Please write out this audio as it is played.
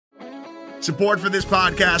Support for this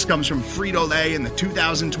podcast comes from Frito-Lay and the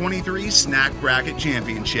 2023 Snack Bracket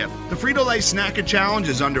Championship. The Frito-Lay Snack Challenge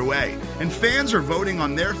is underway, and fans are voting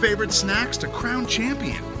on their favorite snacks to crown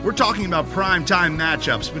champion. We're talking about prime-time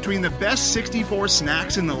matchups between the best 64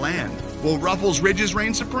 snacks in the land. Will Ruffles Ridges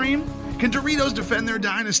reign supreme? Can Doritos defend their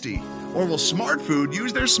dynasty? Or will Smart Food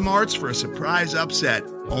use their smarts for a surprise upset?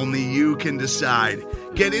 Only you can decide.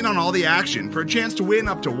 Get in on all the action for a chance to win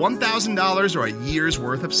up to $1,000 or a year's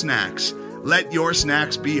worth of snacks. Let your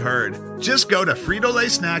snacks be heard. Just go to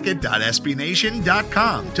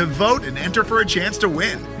fritolaysnacket.sbnation.com to vote and enter for a chance to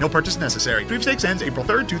win. No purchase necessary. Sweepstakes ends April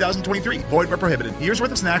 3rd, 2023. Void where prohibited. Year's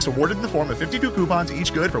worth of snacks awarded in the form of 52 coupons,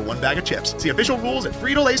 each good for one bag of chips. See official rules at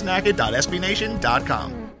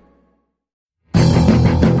fritolaysnacket.sbnation.com.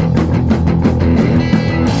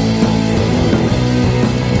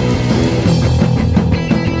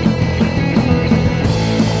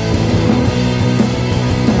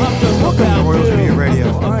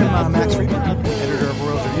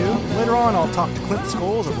 I'll talk to Clint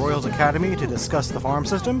Scholes of Royals Academy to discuss the farm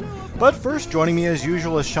system. But first, joining me as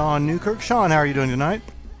usual is Sean Newkirk. Sean, how are you doing tonight?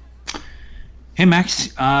 Hey,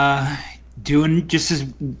 Max. Doing just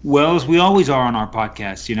as well as we always are on our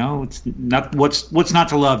podcast. You know, it's not what's not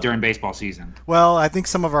to love during baseball season. Well, I think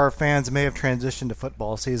some of our fans may have transitioned to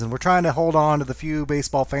football season. We're trying to hold on to the few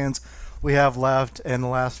baseball fans we have left in the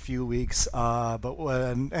last few weeks.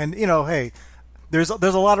 And you know, hey. There's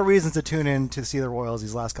a lot of reasons to tune in to see the Royals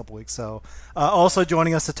these last couple weeks. So, also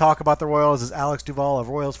joining us to talk about the Royals is Alex Duval of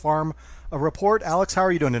Royals Farm Report. Alex, how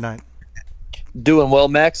are you doing tonight? Doing well,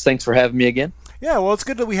 Max. Thanks for having me again. Yeah, well, it's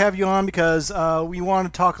good that we have you on because we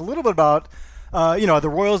want to talk a little bit about, the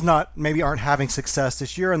Royals aren't having success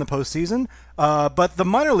this year in the postseason, but the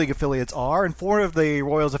minor league affiliates are, and 4 of the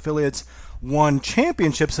Royals affiliates won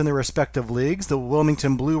championships in their respective leagues: the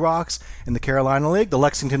Wilmington Blue Rocks in the Carolina League, the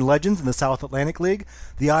Lexington Legends in the South Atlantic League,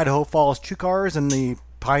 the Idaho Falls Chukars in the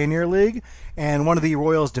Pioneer League, and one of the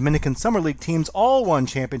Royals Dominican Summer League teams all won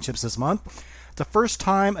championships this month. It's the first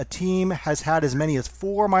time a team has had as many as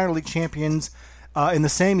 4 minor league champions in the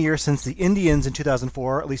same year since the Indians in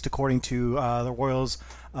 2004, at least according to the Royals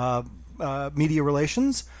media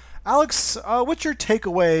relations. Alex, what's your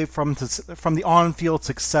takeaway from the on-field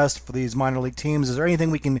success for these minor league teams? Is there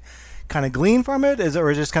anything we can kind of glean from it?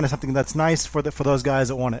 Or is it just kind of something that's nice for those guys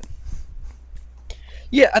that won it?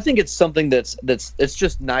 Yeah, I think it's something that's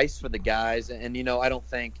just nice for the guys, and I don't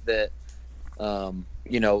think that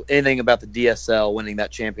anything about the DSL winning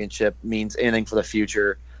that championship means anything for the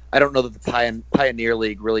future. I don't know that the Pioneer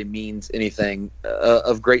League really means anything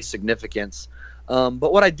of great significance.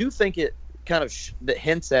 But what I do think it kind of that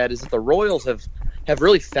hints at is that the Royals have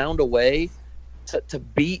really found a way to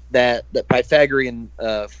beat that Pythagorean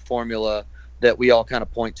formula that we all kind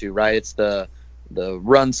of point to, right? It's the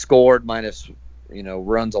runs scored minus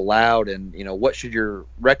runs allowed, and what should your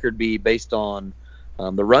record be based on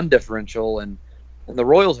the run differential, and the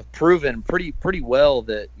Royals have proven pretty well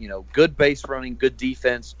that good base running, good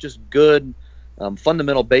defense, just good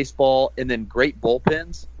fundamental baseball, and then great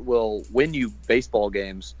bullpens will win you baseball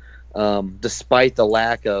games. Despite the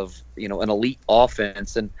lack of an elite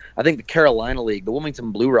offense. And I think the Carolina League, the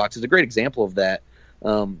Wilmington Blue Rocks, is a great example of that.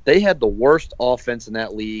 They had the worst offense in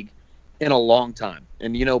that league in a long time,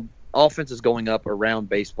 and offense is going up around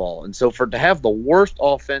baseball, and so to have the worst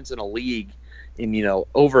offense in a league in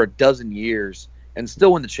over a dozen years and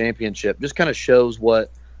still win the championship just kind of shows what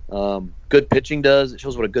good pitching does. It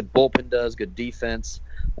shows what a good bullpen does, good defense.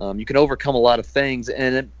 You can overcome a lot of things,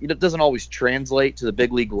 and it doesn't always translate to the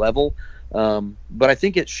big league level. But I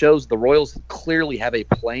think it shows the Royals clearly have a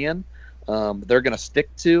plan they're going to stick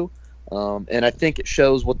to. And I think it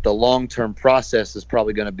shows what the long-term process is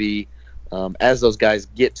probably going to be as those guys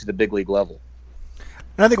get to the big league level.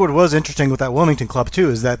 And I think what was interesting with that Wilmington club, too,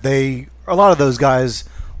 is that a lot of those guys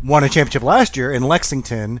won a championship last year in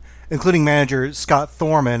Lexington, including manager Scott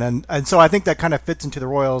Thorman. And so I think that kind of fits into the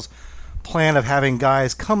Royals' plan of having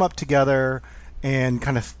guys come up together and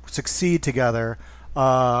kind of succeed together.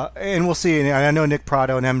 And we'll see. And I know Nick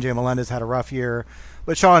Prado and MJ Melendez had a rough year.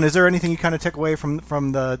 But, Sean, is there anything you kind of took away from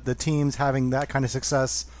the teams having that kind of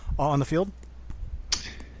success on the field?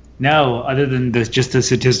 No, other than just the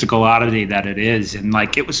statistical oddity that it is. And,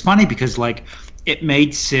 it was funny because, it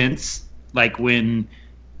made sense, when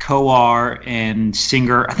Kowar and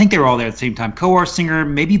Singer, I think they were all there at the same time. Kowar, Singer,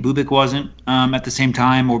 maybe Bubic wasn't at the same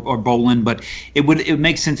time, or Bolin, but it would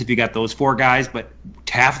make sense if you got those 4 guys, but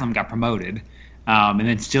half of them got promoted. And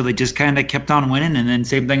then still they just kind of kept on winning, and then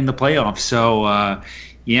same thing in the playoffs. So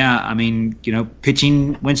Yeah, I mean,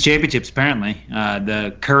 pitching wins championships. Apparently,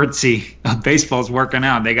 the currency of baseball is working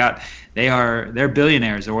out. They're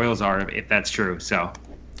billionaires. The Royals are, if that's true. So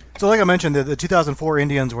like I mentioned, the 2004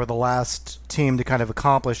 Indians were the last team to kind of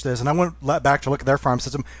accomplish this, and I went back to look at their farm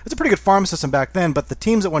system. It's a pretty good farm system back then, but the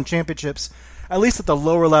teams that won championships, at least at the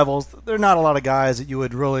lower levels, there are not a lot of guys that you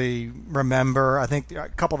would really remember. I think a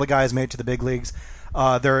couple of the guys made it to the big leagues.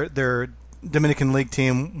 Their Dominican League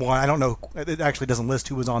team won. I don't know. It actually doesn't list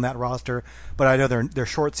who was on that roster, but I know their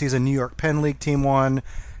short season New York Penn League team won.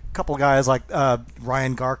 A couple of guys like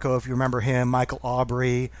Ryan Garco, if you remember him, Michael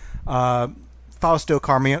Aubrey, Fausto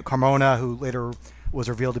Carmona, who later was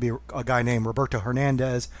revealed to be a guy named Roberto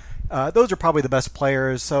Hernandez. Those are probably the best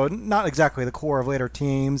players, so not exactly the core of later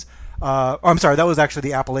teams. I'm sorry, that was actually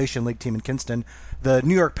the Appalachian League team in Kinston. The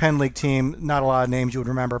New York Penn League team, not a lot of names you would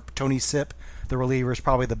remember. Tony Sipp, the reliever, is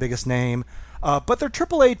probably the biggest name. But their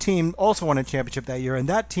AAA team also won a championship that year, and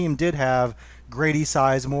that team did have Grady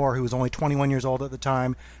Sizemore, who was only 21 years old at the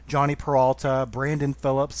time, Johnny Peralta, Brandon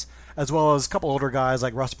Phillips, as well as a couple older guys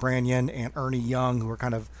like Russ Branyan and Ernie Young, who were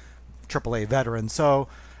kind of AAA veterans. So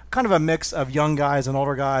kind of a mix of young guys and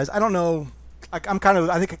older guys. I don't know. I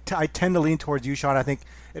think I tend to lean towards you, Sean. I think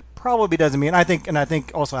it probably doesn't mean. I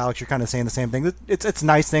think also, Alex, you're kind of saying the same thing. It's a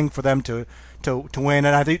nice thing for them to win,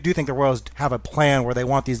 and I do think the Royals have a plan where they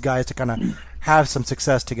want these guys to kind of have some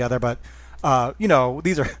success together. But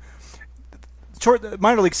these are short.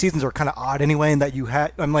 Minor league seasons are kind of odd anyway, in that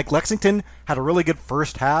like Lexington had a really good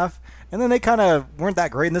first half, and then they kind of weren't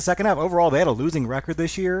that great in the second half. Overall, they had a losing record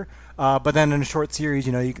this year. But then in a short series,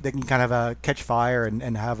 they can kind of catch fire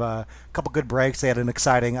and have a couple good breaks. They had an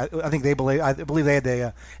exciting, I believe they had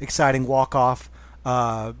the exciting walk-off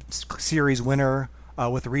series winner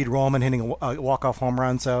with Reed Roman hitting a walk-off home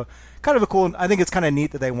run. So kind of a cool. I think it's kind of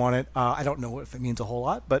neat that they won it. I don't know if it means a whole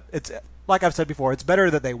lot, but it's like I've said before, it's better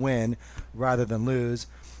that they win rather than lose.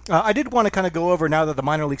 I did want to kind of go over, now that the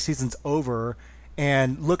minor league season's over,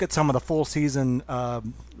 and look at some of the full season,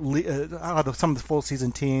 some of the full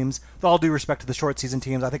season teams. With all due respect to the short season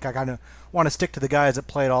teams, I think I kind of want to stick to the guys that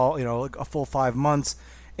played a full 5 months.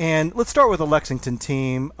 And let's start with the Lexington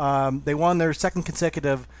team. They won their second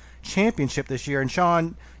consecutive championship this year. And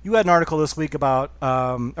Sean, you had an article this week about,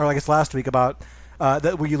 or I guess last week about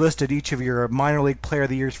that where you listed each of your minor league player of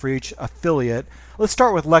the years for each affiliate. Let's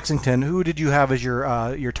start with Lexington. Who did you have as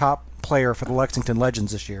your top player for the Lexington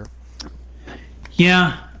Legends this year?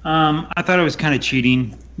 Yeah, I thought it was kind of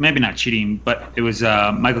cheating. Maybe not cheating, but it was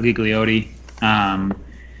Michael Gigliotti,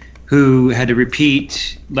 who had to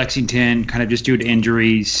repeat Lexington kind of just due to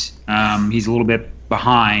injuries. He's a little bit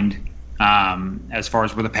behind as far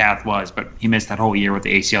as where the path was, but he missed that whole year with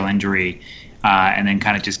the ACL injury, and then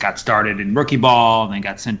kind of just got started in rookie ball, and then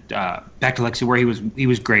got sent back to Lexington where he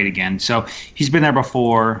was great again. So he's been there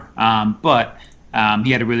before, but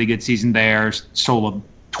he had a really good season there, stole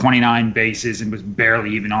 29 bases and was barely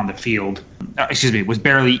even on the field.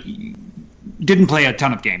 Didn't play a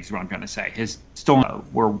ton of games, is what I'm trying to say. His stolen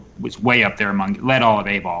was way up there led all of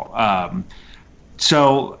A-ball.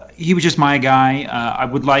 So he was just my guy. I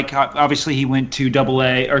would like, obviously he went to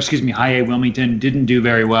High A Wilmington, didn't do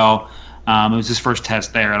very well. It was his first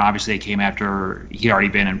test there, and obviously it came after he'd already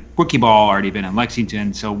been in rookie ball, already been in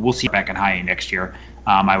Lexington, so we'll see him back in High A next year,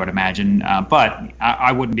 I would imagine. But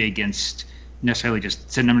I wouldn't be against necessarily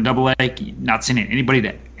just sending him to Double A. Not sending anybody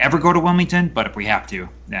to ever go to Wilmington, but if we have to,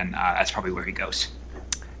 then that's probably where he goes.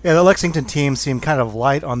 Yeah, the Lexington team seemed kind of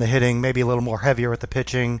light on the hitting, maybe a little more heavier with the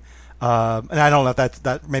pitching. And I don't know if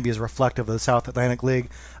that maybe is reflective of the South Atlantic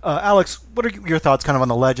League. Alex, what are your thoughts kind of on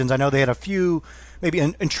the Legends? I know they had a few maybe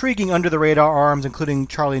intriguing under-the-radar arms, including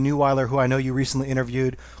Charlie Neuweiler, who I know you recently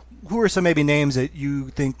interviewed. Who are some maybe names that you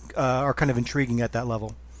think are kind of intriguing at that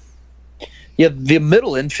level? Yeah, the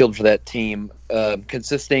middle infield for that team,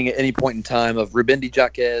 consisting at any point in time of Rubendi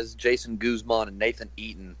Jaquez, Jason Guzman, and Nathan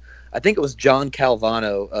Eaton. I think it was John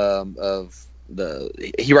Calvano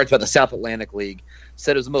he writes about the South Atlantic League,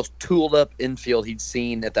 said it was the most tooled up infield he'd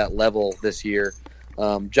seen at that level this year.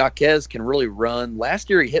 Jaquez can really run.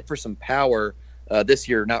 Last year he hit for some power. This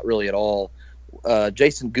year, not really at all.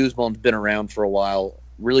 Jason Guzman's been around for a while.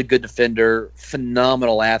 Really good defender,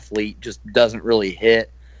 phenomenal athlete, just doesn't really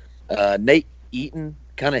hit. Nate Eaton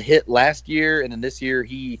kind of hit last year, and then this year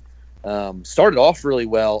he started off really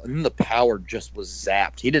well, and then the power just was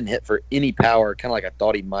zapped. He didn't hit for any power, kind of like I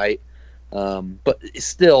thought he might. But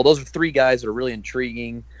still, those are three guys that are really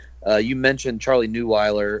intriguing. You mentioned Charlie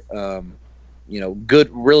Neuweiler. Good,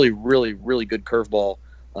 really, really, really good curveball.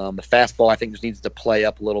 The fastball, I think, just needs to play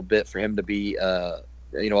up a little bit for him to be, a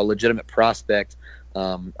legitimate prospect.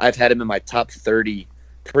 I've had him in my top 30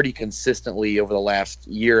 pretty consistently over the last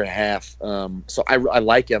year and a half. So I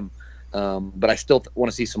like him, but I still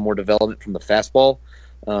want to see some more development from the fastball.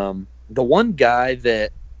 The one guy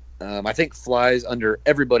that I think flies under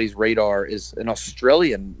everybody's radar is an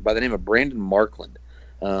Australian by the name of Brandon Markland.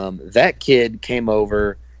 That kid came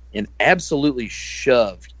over and absolutely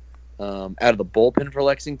shoved out of the bullpen for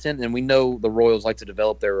Lexington, and we know the Royals like to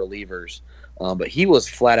develop their relievers, but he was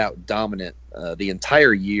flat out dominant the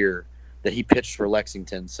entire year that he pitched for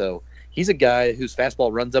Lexington. So he's a guy whose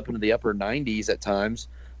fastball runs up into the upper 90s at times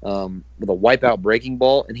with a wipeout breaking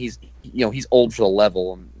ball, and he's old for the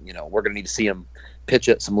level, and we're going to need to see him pitch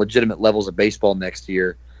at some legitimate levels of baseball next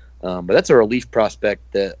year. But that's a relief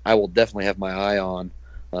prospect that I will definitely have my eye on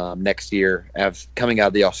next year coming out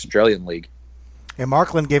of the Australian League. And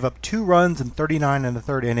Markland gave up 2 runs in 39 and a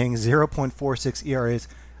third innings, 0.46 ERAs,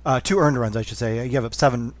 2 earned runs, I should say. He gave up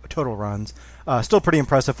 7 total runs. Still pretty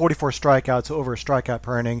impressive. 44 strikeouts, so over a strikeout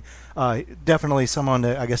per inning. Definitely someone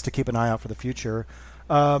to keep an eye out for the future.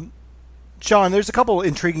 Sean, there's a couple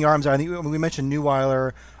intriguing arms. I think we mentioned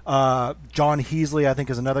Neuweiler. John Heasley, I think,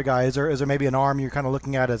 is another guy. Is there maybe an arm you're kind of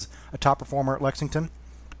looking at as a top performer at Lexington?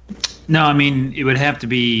 No, I mean, it would have to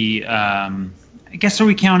be, I guess, are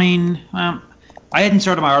we counting? I hadn't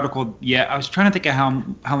started my article yet. I was trying to think of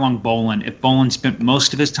how long if Bolin spent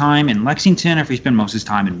most of his time in Lexington or if he spent most of his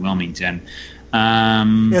time in Wilmington.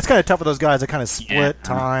 It's kind of tough with those guys that kind of split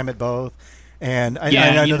time at both. And I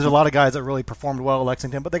know there's a lot of guys that really performed well at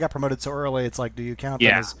Lexington, but they got promoted so early. It's like, do you count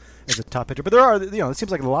them as a top pitcher? But there are, it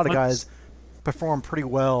seems like a lot of guys perform pretty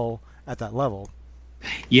well at that level.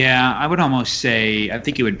 Yeah, I would almost say I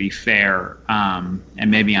think it would be fair,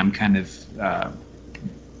 and maybe I'm kind of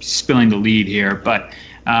spilling the lead here, but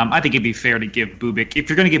I think it'd be fair to give Bubic, if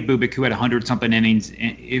you're going to give Bubic, who had 100-something innings,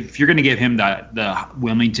 if you're going to give him the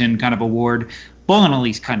Wilmington kind of award, Bolin at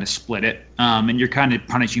least kind of split it, and you're kind of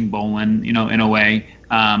punishing Bolin, in a way.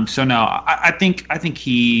 So no, I think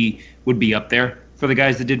he would be up there for the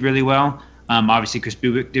guys that did really well. Obviously, Chris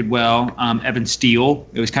Bubic did well. Evan Steele,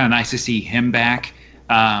 it was kind of nice to see him back.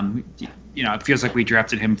 It feels like we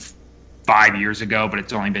drafted him 5 years ago, but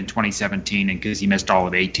it's only been 2017, and because he missed all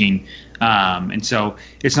of 18. And so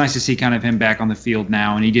it's nice to see kind of him back on the field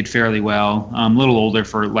now, and he did fairly well. A little older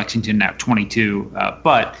for Lexington now, 22,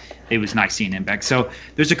 but it was nice seeing him back. So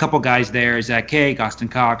there's a couple guys there, Zach Kay, Austin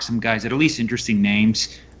Cox, some guys that are at least interesting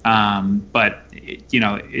names. But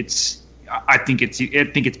I think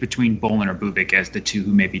it's between Bolin or Bubic as the two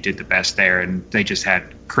who maybe did the best there, and they just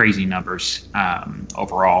had crazy numbers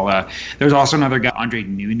overall. There's also another guy, Andre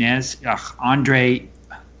Nunez. Andre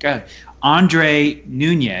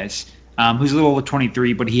Nunez, who's a little over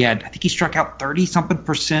 23, but I think he struck out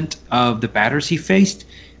 30-something% of the batters he faced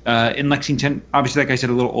in Lexington. Obviously, like I said,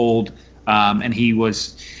 a little old, and he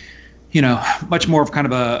was much more of kind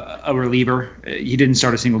of a reliever. He didn't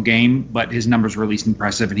start a single game, but his numbers were at least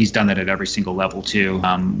impressive, and he's done that at every single level too.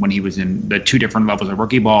 When he was in the 2 different levels of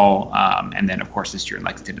rookie ball, and then of course this year in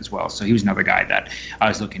Lexington as well. So he was another guy that I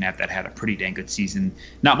was looking at that had a pretty dang good season.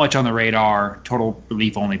 Not much on the radar, total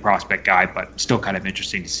relief only prospect guy, but still kind of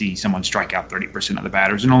interesting to see someone strike out 30% of the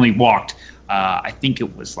batters and only walked. I think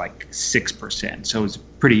it was like 6%. So it was a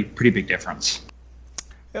pretty big difference.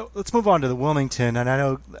 Let's move on to the Wilmington, and I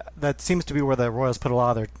know that seems to be where the Royals put a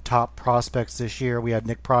lot of their top prospects this year. We had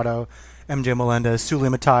Nick Prado, MJ Melendez, Suli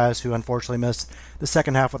Matias, who unfortunately missed the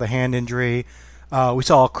second half with a hand injury. We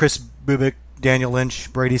saw Chris Bubic, Daniel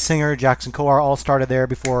Lynch, Brady Singer, Jackson Kowar all started there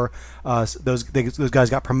before those guys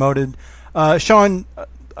got promoted. Sean,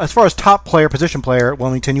 as far as top position player at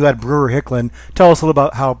Wilmington, you had Brewer Hicklin. Tell us a little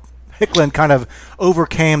about how Hicklin kind of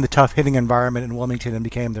overcame the tough hitting environment in Wilmington and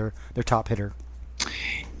became their top hitter.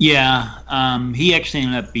 Yeah, he actually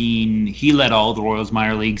ended up he led all the Royals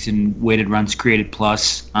minor leagues in weighted runs created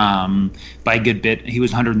plus by a good bit. He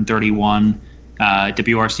was 131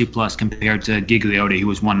 WRC plus compared to Gigliotti, who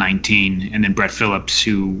was 119, and then Brett Phillips,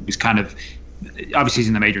 who was kind of, obviously he's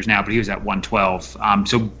in the majors now, but he was at 112.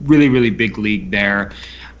 So really, really big league there.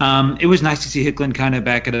 It was nice to see Hicklin kind of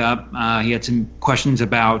back it up. He had some questions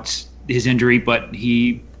about his injury, but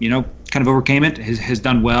he, kind of overcame it, has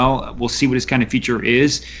done well. We'll see what his kind of future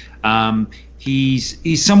is.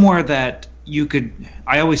 He's somewhere that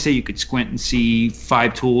I always say you could squint and see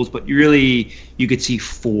 5 tools, but you could see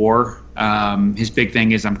 4. His big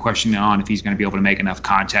thing is I'm questioning on if he's going to be able to make enough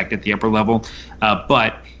contact at the upper level.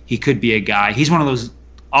 But he could be a guy. He's one of those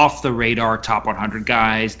off the radar top 100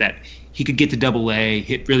 guys that he could get to Double-A,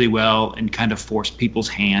 hit really well, and kind of force people's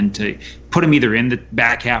hand to put him either in the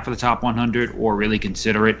back half of the top 100 or really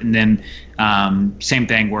consider it. And then same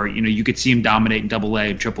thing where, you could see him dominate in Double-A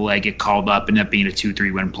and Triple-A, get called up, and end up being a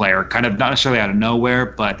 2-3 win player, kind of not necessarily out of nowhere,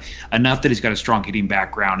 but enough that he's got a strong hitting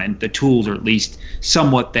background and the tools are at least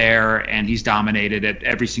somewhat there, and he's dominated it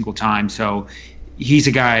every single time. So he's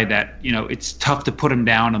a guy that, it's tough to put him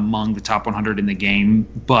down among the top 100 in the game,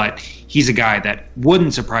 but he's a guy that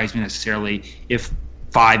wouldn't surprise me necessarily if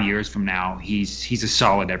 5 years from now he's a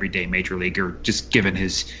solid everyday major leaguer, just given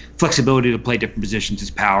his flexibility to play different positions,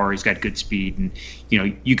 his power, he's got good speed, and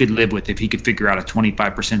you could live with if he could figure out a 25%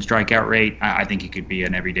 strikeout rate. I think he could be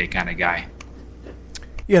an everyday kind of guy.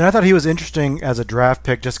 Yeah, and I thought he was interesting as a draft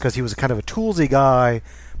pick just because he was kind of a toolsy guy,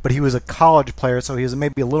 but he was a college player, so he was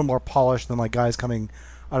maybe a little more polished than like guys coming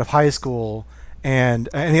out of high school. And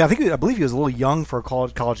I believe he was a little young for a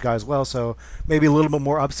college guy as well, so maybe a little bit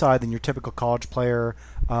more upside than your typical college player,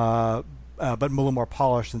 but a little more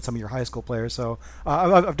polished than some of your high school players. So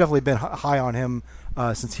I've definitely been high on him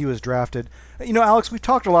since he was drafted. Alex, we've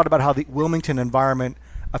talked a lot about how the Wilmington environment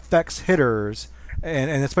affects hitters,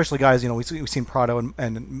 and especially guys. We've seen Prado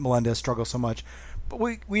and Melendez struggle so much, but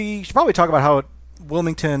we should probably talk about how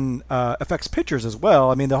Wilmington affects pitchers as well.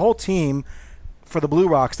 I mean, the whole team for the Blue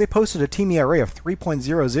Rocks, they posted a team ERA of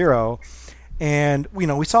 3.00, and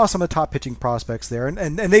we saw some of the top pitching prospects there,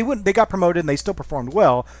 and they got promoted and they still performed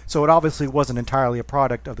well. So it obviously wasn't entirely a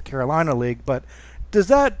product of the Carolina League. But does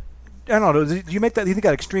that, I don't know, do you think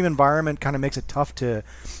that extreme environment kind of makes it tough to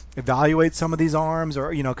evaluate some of these arms,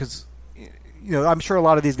 or because I'm sure a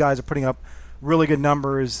lot of these guys are putting up really good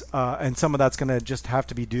numbers, and some of that's going to just have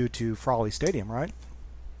to be due to Frawley Stadium, right?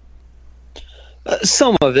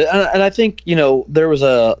 Some of it, and I think there was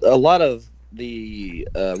a lot of the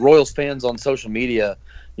Royals fans on social media.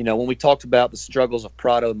 When we talked about the struggles of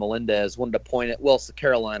Prado and Melendez, wanted to point at, well, it's the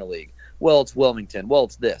Carolina League, well, it's Wilmington, well,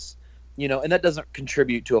 it's this, and that doesn't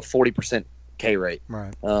contribute to a 40% K rate.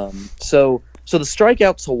 Right. So the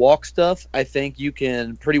strikeout to walk stuff, I think you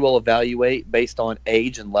can pretty well evaluate based on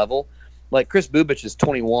age and level. Like Chris Bubich is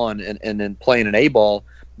 21 and then playing an A-ball,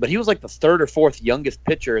 but he was like the third or fourth youngest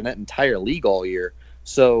pitcher in that entire league all year.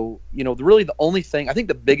 So, really the only thing, I think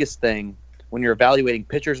the biggest thing when you're evaluating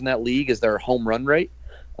pitchers in that league is their home run rate.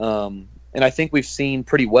 And I think we've seen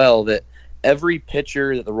pretty well that every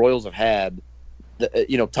pitcher that the Royals have had,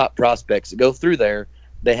 top prospects that go through there,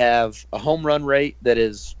 they have a home run rate that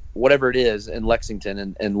is whatever it is in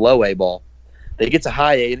Lexington and low A ball. They get to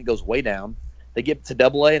high A and it goes way down. They get to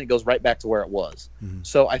Double-A and it goes right back to where it was. Mm-hmm.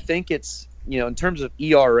 So I think it's, in terms of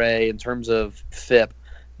ERA, in terms of FIP,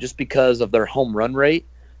 just because of their home run rate,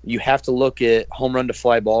 you have to look at home run to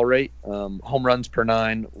fly ball rate, home runs per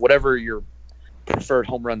 9, whatever your preferred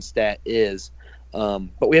home run stat is.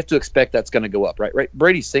 But we have to expect that's going to go up, right?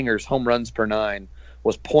 Brady Singer's home runs per 9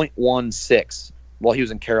 was 0.16 while he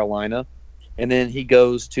was in Carolina. And then he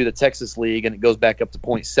goes to the Texas League and it goes back up to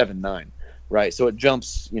 0.79. Right, so it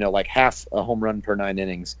jumps, like half a home run per 9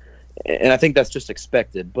 innings, and I think that's just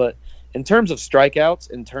expected. But in terms of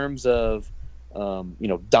strikeouts, in terms of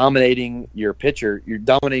dominating your pitcher, you're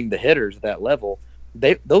dominating the hitters at that level.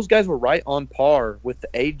 Those guys were right on par with the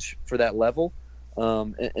age for that level,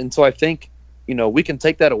 and so I think we can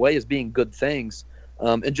take that away as being good things,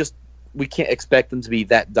 and just we can't expect them to be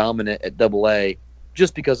that dominant at Double-A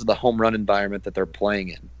just because of the home run environment that they're playing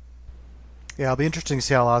in. Yeah, it'll be interesting to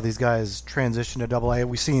see how a lot of these guys transition to Double-A.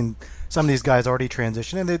 We've seen some of these guys already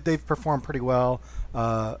transition, and they've performed pretty well.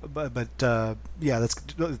 That's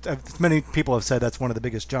many people have said that's one of the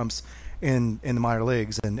biggest jumps in the minor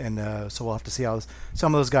leagues, and so we'll have to see how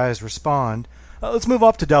some of those guys respond. Let's move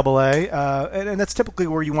up to Double-A, and that's typically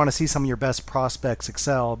where you want to see some of your best prospects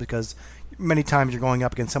excel, because many times you're going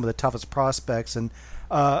up against some of the toughest prospects. And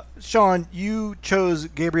Sean, you chose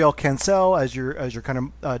Gabriel Cancel as your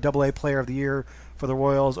kind of Double-A player of the year for the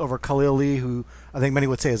Royals over Khalil Lee, who I think many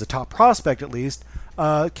would say is a top prospect at least.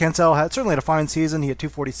 Cancel certainly had a fine season. He had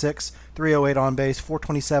 246, 308 on base,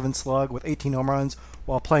 427 slug with 18 home runs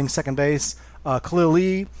while playing second base. Khalil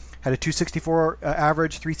Lee had a 264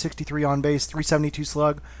 average, 363 on base, 372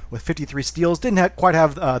 slug with 53 steals. Didn't quite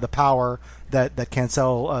have the power that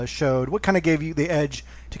Cancel showed. What kind of gave you the edge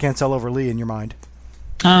to Cancel over Lee in your mind?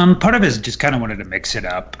 Part of it is just kind of wanted to mix it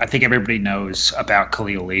up. I think everybody knows about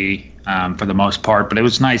Khalil Lee for the most part, but it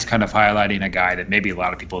was nice kind of highlighting a guy that maybe a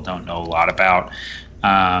lot of people don't know a lot about.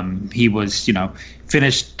 He was,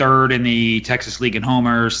 finished third in the Texas League in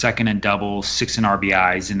homers, second in doubles, sixth in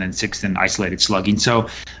RBIs, and then sixth in isolated slugging. So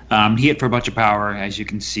he hit for a bunch of power, as you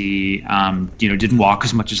can see. Didn't walk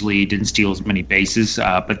as much as Lee, didn't steal as many bases,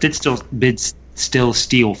 but did still still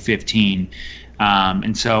steal 15.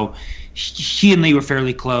 And so he and Lee were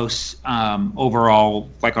fairly close overall,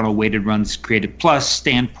 like on a weighted runs created plus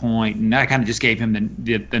standpoint. And I kind of just gave him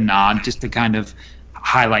the nod just to kind of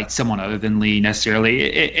highlight someone other than Lee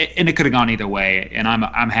necessarily. And it could have gone either way. And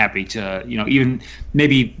I'm happy to, even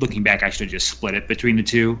maybe looking back, I should have just split it between the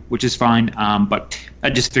two, which is fine. But I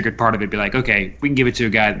just figured part of it would be like, okay, we can give it to a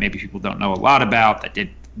guy that maybe people don't know a lot about, that did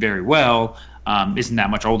very well, isn't that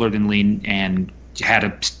much older than Lee, and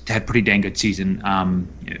had pretty dang good season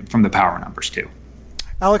from the power numbers too.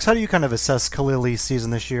 Alex, how do you kind of assess Khalil Lee's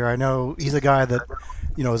season this year? I know he's a guy that,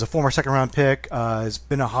 is a former second-round pick, has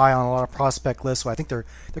been a high on a lot of prospect lists, so I think they're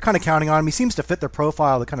kind of counting on him. He seems to fit their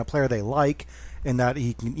profile, the kind of player they like, in that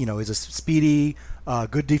he can, is a speedy,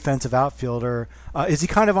 good defensive outfielder. Is he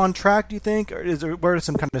kind of on track, do you think? Or where are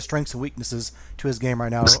some kind of strengths and weaknesses to his game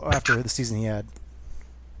right now after the season he had?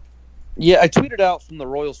 Yeah, I tweeted out from the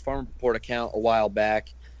Royals Farm Report account a while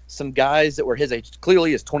back some guys that were his age.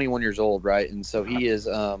 Clearly, he's 21 years old, right? And so he is,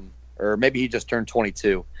 or maybe he just turned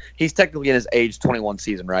 22. He's technically in his age 21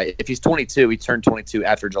 season, right? If he's 22, he turned 22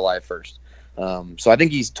 after July 1st. So I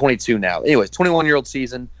think he's 22 now. Anyways, 21-year-old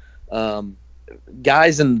season.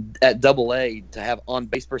 Guys at Double-A to have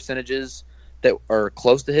on-base percentages that are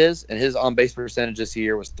close to his, and his on-base percentage this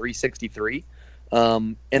year was .363.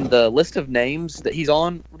 And the list of names that he's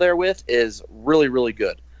on there with is really, really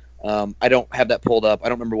good. I don't have that pulled up. I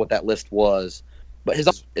don't remember what that list was, but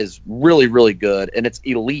his is really, really good, and it's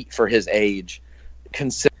elite for his age.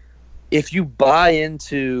 If you buy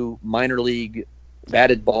into minor league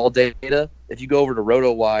batted ball data, if you go over to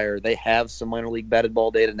RotoWire, they have some minor league batted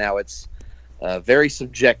ball data now. It's very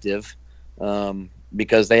subjective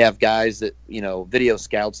because they have guys that, video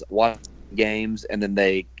scouts that watch games, and then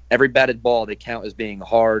every batted ball they count as being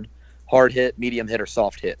hard hit, medium hit, or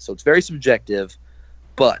soft hit. So it's very subjective,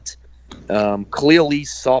 but Khalil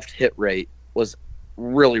Lee's soft hit rate was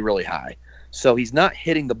really, really high. So he's not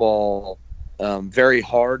hitting the ball very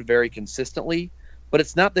hard, very consistently, but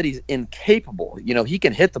it's not that he's incapable. He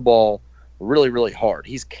can hit the ball really, really hard.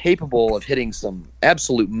 He's capable of hitting some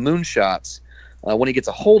absolute moonshots when he gets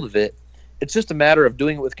a hold of it. It's just a matter of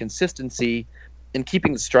doing it with consistency and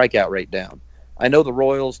keeping the strikeout rate down. I know the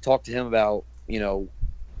Royals talked to him about,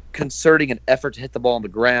 concerting an effort to hit the ball on the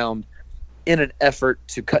ground in an effort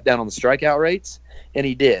to cut down on the strikeout rates, and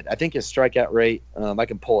he did. I think his strikeout rate, I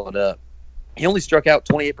can pull it up. He only struck out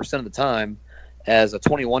 28% of the time as a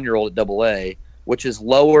 21-year-old at Double-A, which is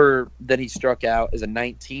lower than he struck out as a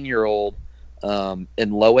 19-year-old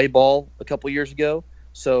in low-A ball a couple years ago.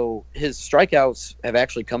 So his strikeouts have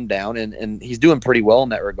actually come down, and he's doing pretty well in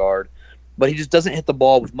that regard, but he just doesn't hit the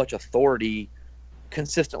ball with much authority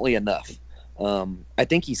consistently enough. I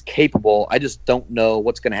think he's capable. I just don't know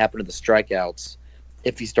what's going to happen to the strikeouts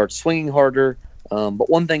if he starts swinging harder. But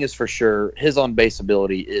one thing is for sure, his on-base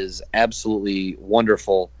ability is absolutely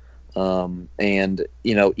wonderful. And,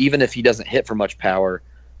 even if he doesn't hit for much power,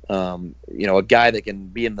 a guy that can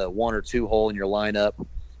be in the 1 or 2 hole in your lineup,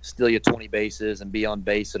 steal you 20 bases, and be on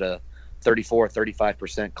base at a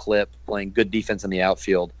 34-35% clip, playing good defense in the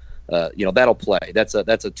outfield, that'll play. That's a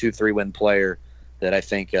 2-3 win player that I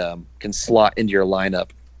think can slot into your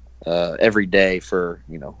lineup every day for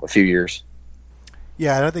a few years.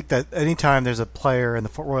 Yeah, I think that anytime there's a player in the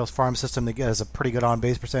Royals farm system that has a pretty good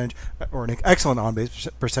on-base percentage or an excellent on-base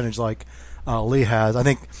percentage like Lee has, I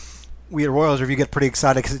think we at Royals Review get pretty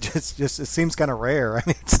excited because it seems kind of rare. I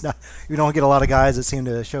mean, it's not, you don't get a lot of guys that seem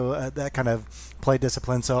to show that kind of play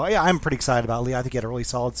discipline. So yeah, I'm pretty excited about Lee. I think he had a really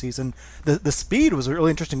solid season. The speed was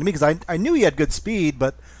really interesting to me because I knew he had good speed,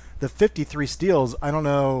 but the 53 steals, I don't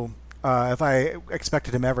know if I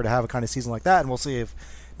expected him ever to have a kind of season like that, and we'll see if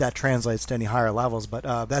that translates to any higher levels. But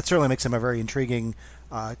that certainly makes him a very intriguing,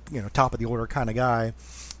 top of the order kind of guy.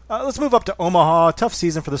 Let's move up to Omaha. Tough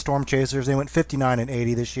season for the Storm Chasers. They went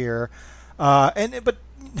 59-80 this year, but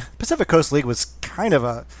Pacific Coast League was kind of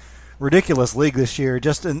a ridiculous league this year.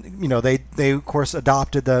 Just they of course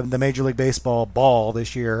adopted the Major League Baseball ball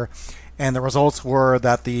this year. And the results were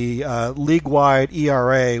that the league-wide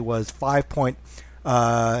ERA was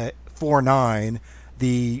 5.49.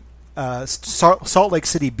 The Salt Lake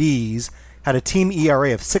City Bees had a team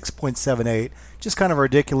ERA of 6.78. Just kind of a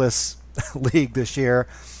ridiculous league this year.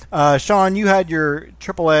 Sean, you had your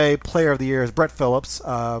AAA Player of the Year as Brett Phillips,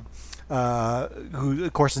 who,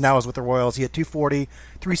 of course, now is with the Royals. He had 240,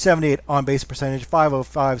 378 on-base percentage,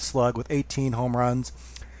 505 slug with 18 home runs.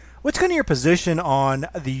 What's kind of your position on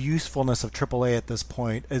the usefulness of AAA at this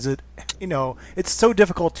point? Is it, it's so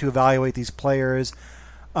difficult to evaluate these players.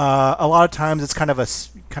 A lot of times it's kind of a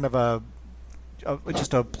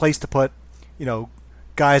just a place to put,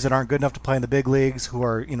 guys that aren't good enough to play in the big leagues who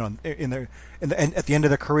are, you know, at the end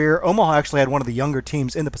of their career. Omaha actually had one of the younger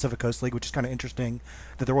teams in the Pacific Coast League, which is kind of interesting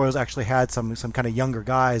that the Royals actually had some kind of younger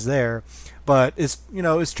guys there. But is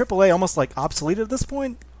AAA almost like obsolete at this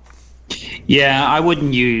point? Yeah, I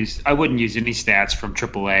wouldn't use any stats from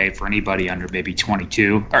AAA for anybody under maybe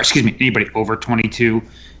 22, or excuse me, anybody over 22,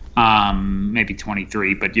 maybe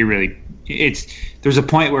 23. But there's a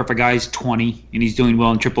point where if a guy's 20 and he's doing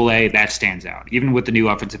well in AAA, that stands out. Even with the new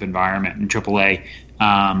offensive environment in AAA,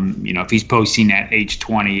 if he's posting at age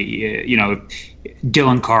 20,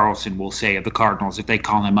 Dylan Carlson will say of the Cardinals if they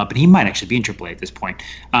call him up, and he might actually be in AAA at this point.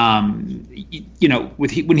 When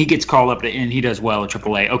he gets called up and he does well at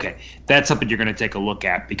AAA, okay, that's something you're going to take a look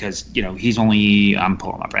at because he's only, I'm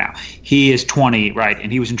pulling up right now. He is 20, right,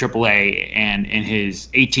 and he was in AAA, and in his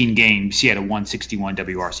 18 games he had a 161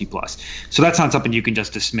 WRC plus. So that's not something you can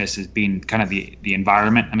just dismiss as being kind of the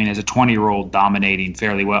environment. I mean, as a 20-year-old dominating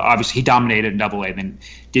fairly well, obviously he dominated in AA, then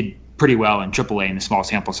did pretty well in AAA in the small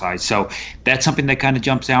sample size. So that's something that kind of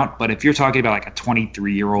jumps out. But if you're talking about like a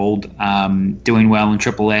 23-year-old doing well in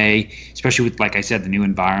AAA, especially with, like I said, the new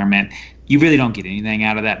environment, you really don't get anything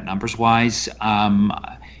out of that numbers-wise.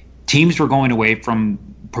 Teams were going away from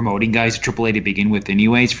promoting guys to AAA to begin with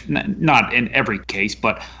anyways. Not in every case,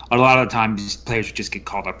 but a lot of the times players would just get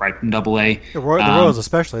called up right from AA. The Royals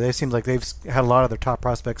especially, they seem like they've had a lot of their top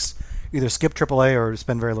prospects either skip AAA or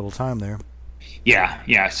spend very little time there.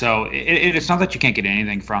 Yeah. So it's not that you can't get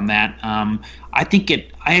anything from that. I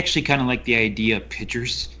actually kind of like the idea of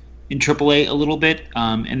pitchers in AAA a little bit,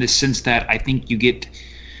 in the sense that I think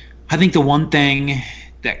the one thing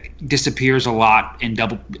that disappears a lot in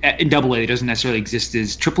AA that doesn't necessarily exist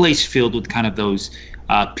is AAA is filled with kind of those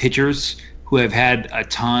pitchers who have had a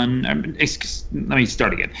ton. Let me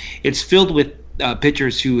start again. It's filled with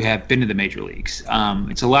pitchers who have been to the major leagues.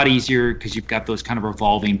 It's a lot easier because you've got those kind of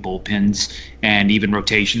revolving bullpens and even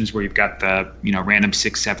rotations where you've got the random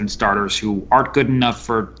 6-7 starters who aren't good enough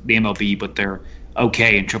for the MLB, but they're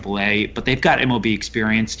okay in AAA, but they've got MLB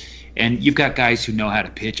experience. And you've got guys who know how to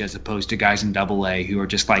pitch as opposed to guys in AA who are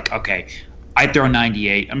just like, okay, I throw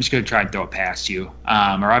 98. I'm just going to try and throw it past you.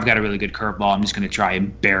 Or I've got a really good curveball. I'm just going to try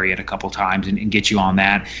and bury it a couple times and get you on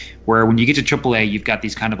that. Where when you get to AAA, you've got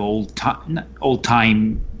these kind of old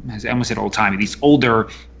time, I almost said old time, these older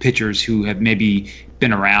pitchers who have maybe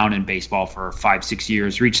been around in baseball for 5-6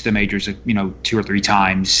 years, reached the majors, 2 or 3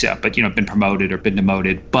 times, but been promoted or been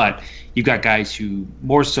demoted. But you've got guys who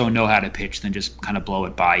more so know how to pitch than just kind of blow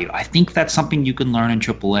it by you. I think that's something you can learn in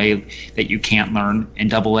AAA that you can't learn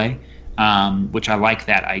in AA. Which I like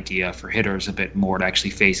that idea for hitters a bit more to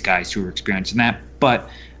actually face guys who are experienced in that. But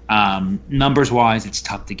numbers-wise, it's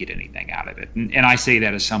tough to get anything out of it. And I say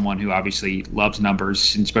that as someone who obviously loves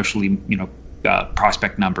numbers, and especially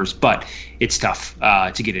prospect numbers. But it's tough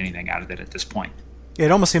to get anything out of it at this point.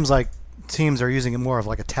 It almost seems like teams are using it more of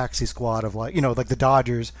like a taxi squad of like the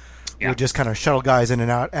Dodgers. Yeah. Would just kind of shuttle guys in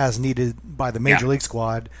and out as needed by the major league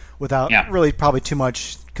squad without really probably too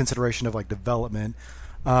much consideration of like development.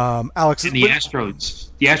 Alex, and the Astros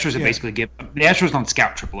have basically the Astros don't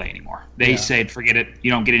scout AAA anymore. They said, forget it.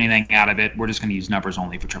 You don't get anything out of it. We're just going to use numbers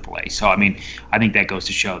only for AAA. So, I mean, I think that goes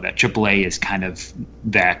to show that AAA is kind of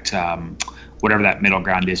that, whatever that middle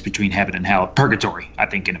ground is between heaven and hell, purgatory, I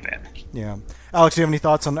think, in a bit. Yeah. Alex, do you have any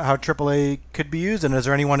thoughts on how AAA could be used? And is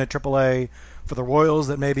there anyone at AAA for the Royals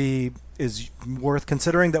that maybe is worth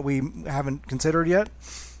considering that we haven't considered yet?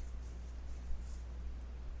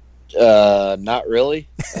 Not really.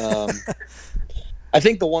 I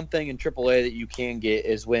think the one thing in AAA that you can get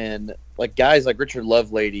is when like guys like Richard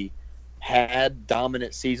Lovelady had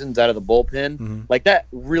dominant seasons out of the bullpen, like that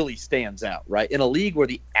really stands out, right? In a league where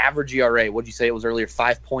the average ERA, what'd you say it was earlier,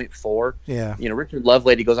 5.4? Yeah. Richard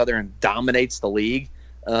Lovelady goes out there and dominates the league.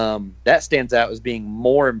 That stands out as being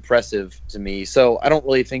more impressive to me. So I don't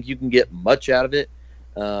really think you can get much out of it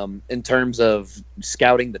in terms of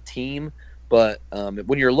scouting the team. But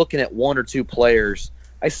when you're looking at 1 or 2 players,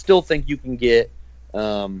 I still think you can get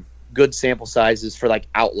good sample sizes for like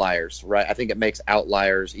outliers, right? I think it makes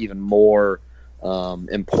outliers even more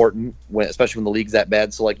important, especially when the league's that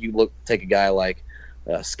bad. So like take a guy like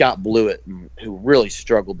Scott Blewett, who really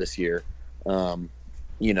struggled this year.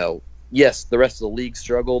 Yes, the rest of the league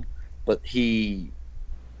struggled, but he,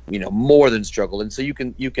 more than struggled. And so you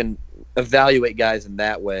can evaluate guys in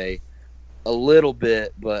that way a little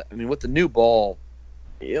bit, but I mean, with the new ball,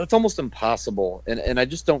 it's almost impossible, and I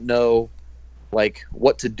just don't know, like,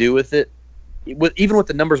 what to do with it. Even with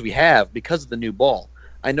the numbers we have, because of the new ball,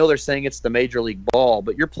 I know they're saying it's the major league ball,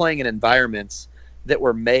 but you're playing in environments that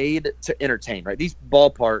were made to entertain, right? These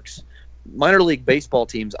ballparks minor league baseball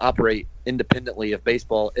teams operate independently of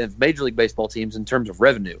Major League Baseball teams in terms of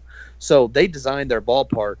revenue. So they designed their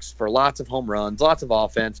ballparks for lots of home runs, lots of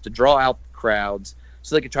offense to draw out crowds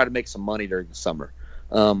so they could try to make some money during the summer.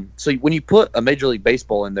 So when you put a Major League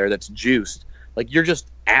Baseball in there that's juiced, like, you're just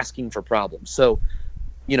asking for problems. So,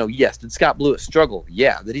 yes, did Scott Blewett struggle?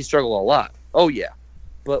 Yeah. Did he struggle a lot? Oh, yeah.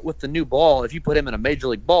 But with the new ball, if you put him in a Major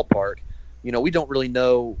League ballpark, we don't really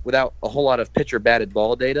know, without a whole lot of pitcher batted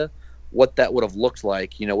ball data, what that would have looked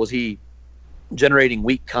like. Was he generating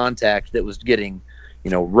weak contact that was getting,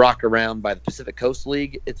 rocked around by the Pacific Coast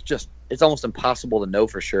League? It's almost impossible to know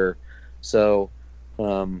for sure. So,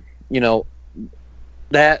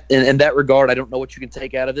 that in that regard, I don't know what you can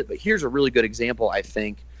take out of it. But here's a really good example, I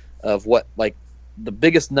think, of what, like, the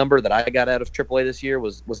biggest number that I got out of AAA this year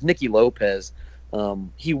was Nicky Lopez.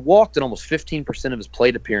 He walked in almost 15% of his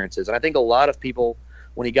plate appearances. And I think a lot of people,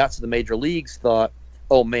 when he got to the major leagues, thought,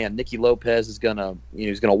 oh man, Nicky Lopez is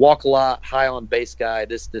he's gonna walk a lot, high on base guy,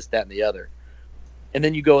 this, that, and the other. And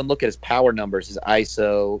then you go and look at his power numbers, his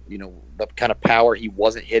ISO, the kind of power he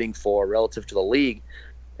wasn't hitting for relative to the league.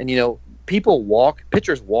 And,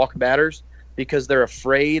 pitchers walk batters because they're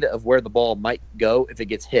afraid of where the ball might go if it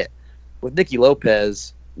gets hit. With Nicky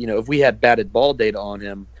Lopez, if we had batted ball data on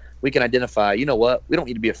him, we can identify, we don't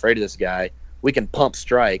need to be afraid of this guy. We can pump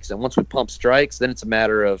strikes. And once we pump strikes, then it's a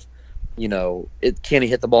matter of, can he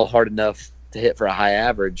hit the ball hard enough to hit for a high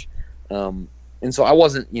average? And so I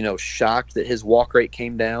wasn't, shocked that his walk rate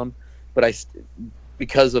came down, but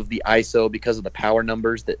because of the ISO, because of the power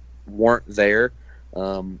numbers that weren't there.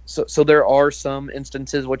 So there are some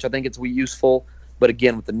instances which I think it's useful, but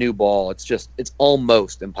again, with the new ball, it's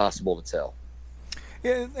almost impossible to tell.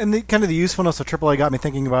 Yeah, and the usefulness of AAA got me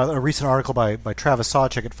thinking about a recent article by Travis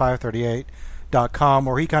Sawchik at 538.com,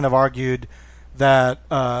 where he kind of argued that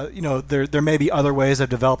there may be other ways of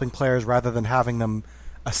developing players rather than having them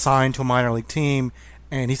assigned to a minor league team,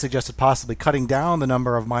 and he suggested possibly cutting down the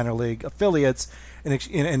number of minor league affiliates and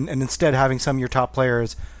instead having some of your top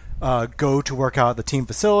players go to work out at the team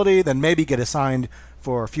facility, then maybe get assigned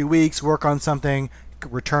for a few weeks, work on something,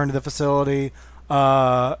 return to the facility.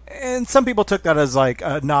 And some people took that as like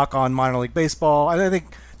a knock on minor league baseball. I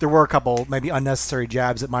think there were a couple maybe unnecessary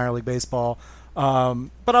jabs at minor league baseball.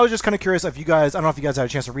 But I was just kind of curious if you guys, I don't know if you guys had a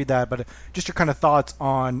chance to read that, but just your kind of thoughts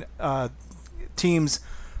on teams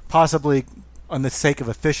possibly on the sake of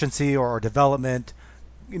efficiency or development,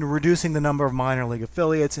 reducing the number of minor league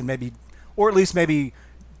affiliates and maybe, or at least maybe,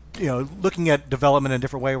 looking at development in a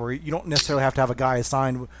different way where you don't necessarily have to have a guy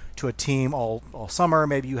assigned to a team all summer.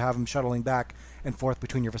 Maybe you have him shuttling back and forth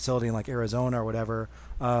between your facility in like Arizona or whatever.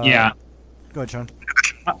 Yeah. Go ahead, Sean.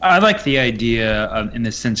 I like the idea in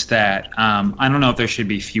the sense that I don't know if there should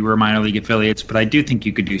be fewer minor league affiliates, but I do think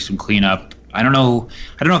you could do some cleanup. I don't know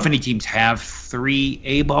if any teams have 3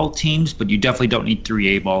 A-ball teams, but you definitely don't need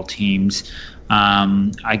 3 A-ball teams.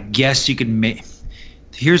 I guess you could make.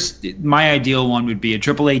 Here's my ideal one would be a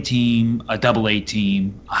AAA team, a AA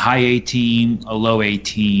team, a high A team, a low A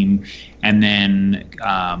team, and then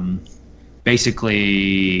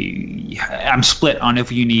basically I'm split on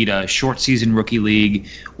if you need a short season rookie league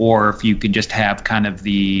or if you could just have kind of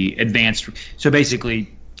the advanced. So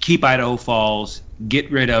basically keep Idaho Falls,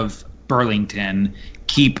 get rid of Burlington,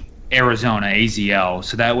 keep Arizona, AZL.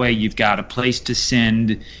 So that way you've got a place to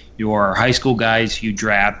send your high school guys you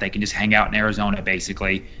draft. They can just hang out in Arizona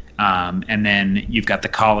basically. And then you've got the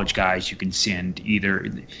college guys you can send either.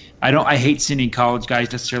 I hate sending college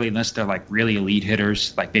guys necessarily unless they're like really elite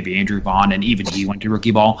hitters, like maybe Andrew Vaughn, and even he went to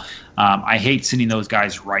rookie ball. I hate sending those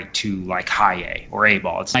guys right to like high A or A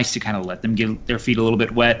ball. It's nice to kind of let them get their feet a little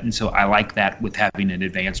bit wet, and so I like that with having an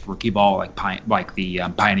advanced rookie ball like the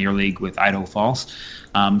Pioneer League with Idaho Falls.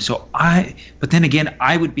 But then again,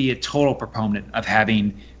 I would be a total proponent of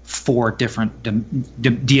having 4 different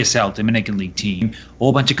DSL, Dominican League team, a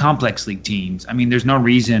whole bunch of complex league teams. I mean, there's no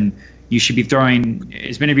reason you should be throwing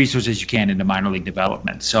as many resources as you can into minor league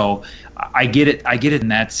development. So I get it. I get it in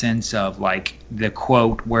that sense of like the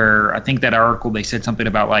quote where I think that article, they said something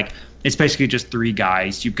about like, it's basically just 3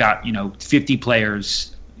 guys. You've got, 50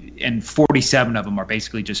 players and 47 of them are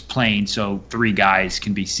basically just playing, so 3 guys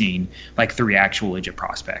can be seen, like 3 actual legit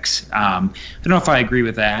prospects. I don't know if I agree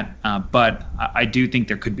with that, but I do think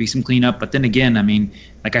there could be some cleanup. But then again, I mean,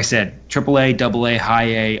 like I said, AAA, AA, high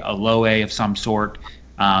A, a low A of some sort,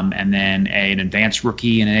 and then an advanced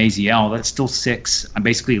rookie and an AZL. That's still 6. I'm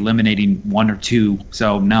basically eliminating 1 or 2.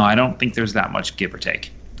 So no, I don't think there's that much give or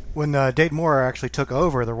take. When Dayton Moore actually took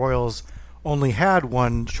over, the Royals only had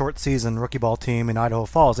 1 short season rookie ball team in Idaho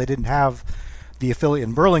Falls. They didn't have the affiliate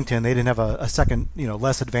in Burlington, they didn't have a second,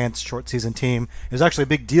 less advanced short season team. It was actually a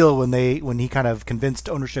big deal when he kind of convinced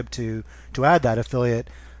ownership to add that affiliate.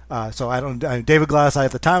 So David Glass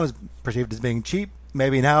at the time was perceived as being cheap.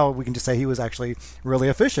 Maybe now we can just say he was actually really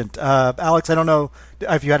efficient. Alex, I don't know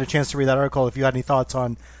if you had a chance to read that article, if you had any thoughts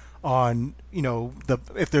on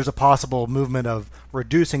if there's a possible movement of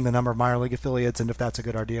reducing the number of minor league affiliates and if that's a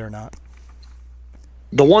good idea or not.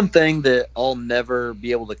 The one thing that I'll never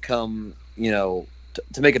be able to come, to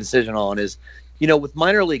make a decision on is, with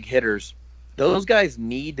minor league hitters, those guys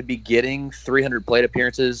need to be getting 300 plate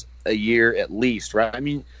appearances a year at least, right? I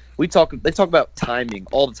mean, they talk about timing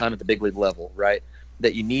all the time at the big league level, right?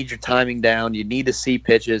 That you need your timing down, you need to see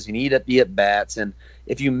pitches, you need to be at bats, and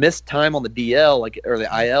if you miss time on the DL or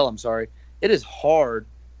the IL, I'm sorry, it is hard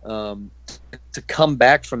to come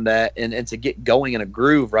back from that and to get going in a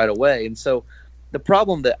groove right away. And so the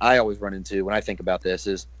problem that I always run into when I think about this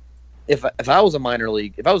is if I was a major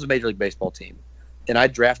league baseball team and I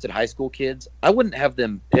drafted high school kids, I wouldn't have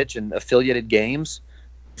them pitch in affiliated games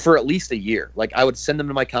for at least a year. Like, I would send them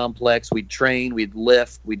to my complex, we'd train, we'd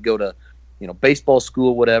lift, we'd go to baseball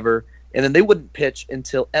school, whatever, and then they wouldn't pitch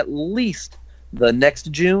until at least the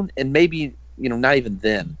next June, and maybe not even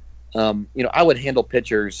then. I would handle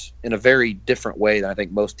pitchers in a very different way than I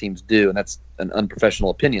think most teams do, and that's an unprofessional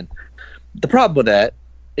opinion. The problem with that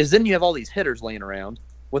is then you have all these hitters laying around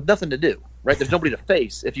with nothing to do, right? There's nobody to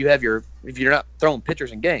face if you're not throwing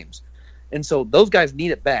pitchers in games, and so those guys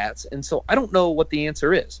need at bats. And so I don't know what the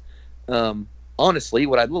answer is. Honestly,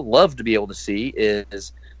 what I'd love to be able to see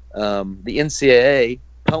is the NCAA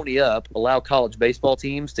pony up, allow college baseball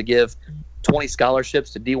teams to give 20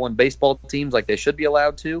 scholarships to D1 baseball teams like they should be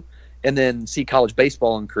allowed to, and then see college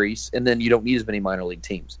baseball increase, and then you don't need as many minor league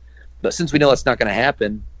teams. But since we know that's not going to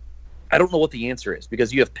happen, I don't know what the answer is,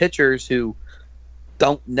 because you have pitchers who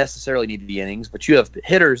don't necessarily need the innings, but you have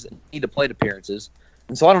hitters that need to plate appearances,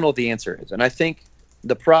 and so I don't know what the answer is. And I think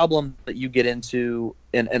the problem that you get into,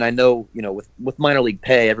 and I know, with minor league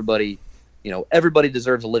pay, everybody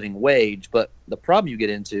deserves a living wage, but the problem you get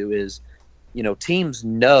into is, teams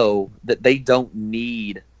know that they don't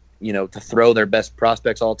need, to throw their best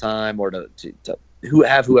prospects all the time or to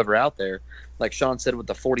have whoever out there. Like Sean said, with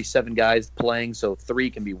the 47 guys playing, so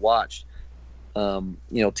 3 can be watched.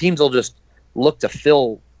 Teams will just look to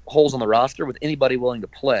fill holes on the roster with anybody willing to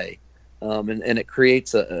play. And it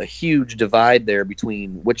creates a huge divide there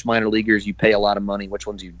between which minor leaguers you pay a lot of money, which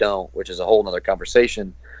ones you don't, which is a whole other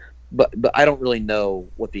conversation. But I don't really know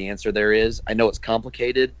what the answer there is. I know it's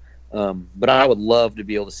complicated, but I would love to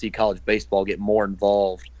be able to see college baseball get more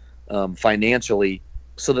involved financially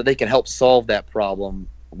so that they can help solve that problem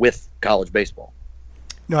with college baseball.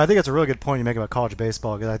 No, I think that's a really good point you make about college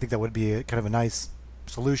baseball, because I think that would be kind of a nice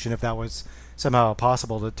solution if that was somehow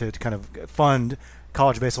possible to kind of fund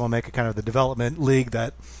college baseball and make it kind of the development league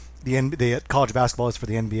that the college basketball is for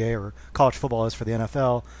the NBA or college football is for the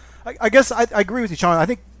NFL. I guess I agree with you, Sean. I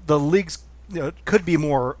think the leagues could be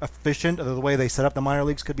more efficient, or the way they set up the minor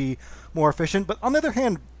leagues could be more efficient. But on the other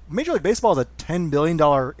hand, Major League Baseball is a $10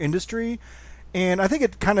 billion industry, and I think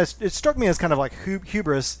it struck me as kind of like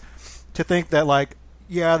hubris to think that,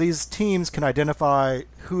 these teams can identify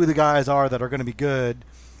who the guys are that are going to be good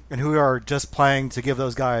and who are just playing to give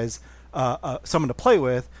those guys someone to play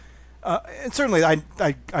with. And certainly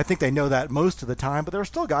I think they know that most of the time, but there are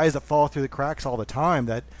still guys that fall through the cracks all the time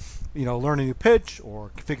that learn a new pitch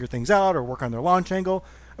or figure things out or work on their launch angle.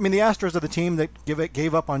 I mean, the Astros are the team that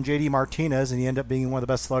gave up on J.D. Martinez, and he ended up being one of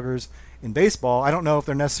the best sluggers in baseball. I don't know if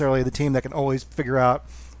they're necessarily the team that can always figure out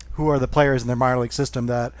who are the players in their minor league system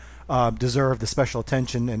that deserve the special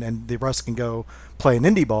attention, and the rest can go play an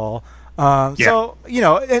indie ball. So,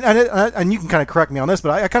 and you can kind of correct me on this,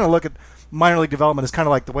 but I kind of look at minor league development as kind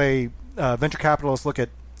of like the way venture capitalists look at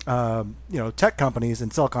tech companies in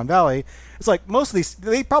Silicon Valley. It's like most of these,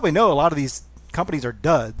 they probably know a lot of these companies are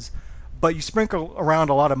duds, but you sprinkle around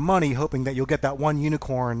a lot of money hoping that you'll get that one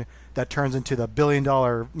unicorn that turns into the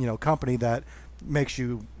billion-dollar company that makes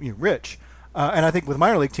you rich. And I think with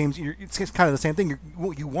minor league teams, it's kind of the same thing.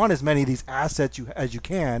 You want as many of these assets as you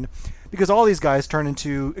can, because all these guys turn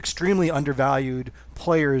into extremely undervalued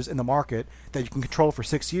players in the market that you can control for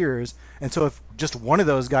 6 years. And so if just one of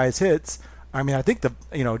those guys hits, I mean, I think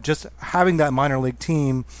just having that minor league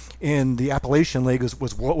team in the Appalachian League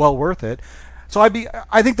was well worth it. So I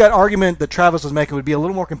think that argument that Travis was making would be a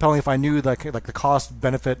little more compelling if I knew like the cost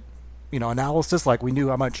benefit, analysis, like we knew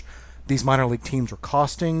how much these minor league teams were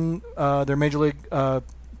costing their major league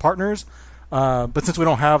partners. But since we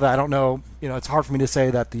don't have that, I don't know. It's hard for me to say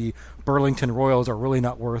that the Burlington Royals are really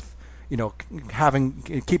not worth,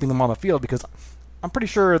 keeping them on the field, because I'm pretty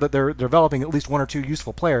sure that they're developing at least one or two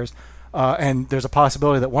useful players, and there's a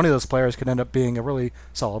possibility that one of those players could end up being a really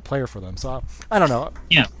solid player for them. So I don't know.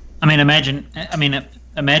 Yeah, imagine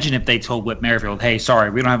if they told Whit Merrifield, "Hey, sorry,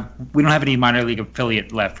 we don't have any minor league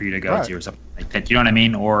affiliate left for you to go to," or something like that. You know what I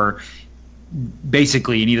mean? Or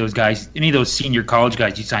basically, any of those senior college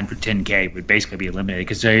guys you signed for $10K would basically be eliminated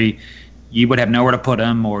because you would have nowhere to put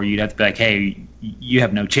them, or you'd have to be like, "Hey, you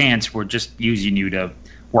have no chance. We're just using you to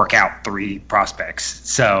work out 3 prospects."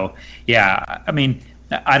 So yeah,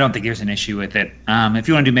 I don't think there's an issue with it. If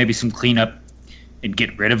you want to do maybe some cleanup and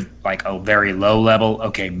get rid of like a very low level,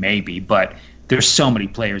 okay, maybe. But there's so many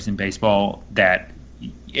players in baseball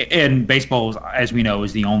and baseball, as we know,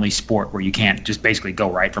 is the only sport where you can't just basically go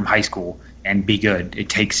right from high school and be good. It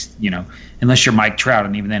takes, unless you're Mike Trout,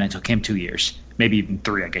 and even then it took him 2 years, maybe even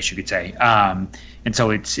 3, I guess you could say. And so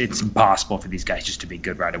it's impossible for these guys just to be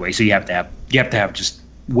good right away. So you have to have just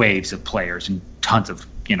waves of players and tons of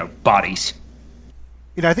bodies.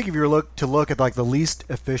 I think if you were to look at like the least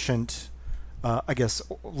efficient, I guess,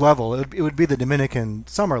 level, it would be the Dominican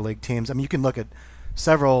Summer League teams. I mean, you can look at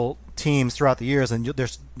several teams throughout the years, and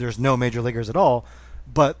there's no major leaguers at all.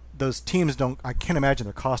 But those teams I can't imagine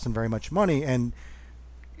they're costing very much money. And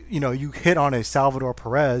you hit on a Salvador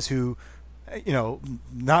Perez who,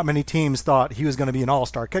 not many teams thought he was going to be an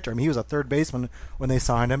all-star catcher. I mean, he was a third baseman when they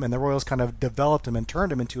signed him, and the Royals kind of developed him and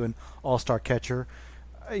turned him into an all-star catcher.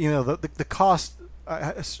 The cost,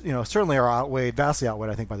 certainly are vastly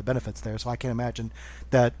outweighed, I think, by the benefits there. So I can't imagine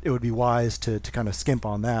that it would be wise to kind of skimp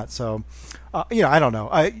on that. So, I don't know.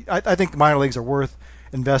 I think the minor leagues are worth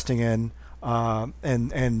investing in,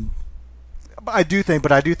 and I do think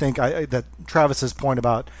that Travis's point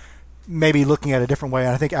about maybe looking at a different way,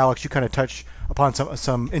 and I think, Alex, you kind of touch upon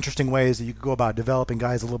some interesting ways that you could go about developing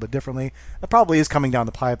guys a little bit differently. That probably is coming down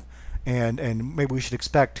the pipe, and maybe we should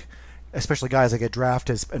expect, especially guys that get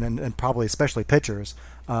drafted, and probably especially pitchers,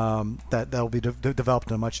 that they'll be developed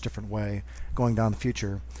in a much different way going down the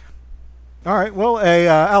future. All right, well,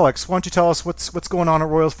 Alex, why don't you tell us what's going on at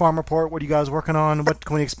Royals Farm Report? What are you guys working on? What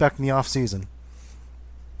can we expect in the off season?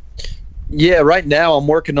 Yeah, right now I'm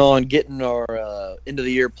working on getting our end of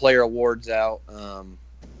the year player awards out.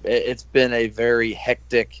 It's been a very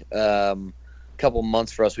hectic couple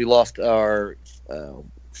months for us. We lost our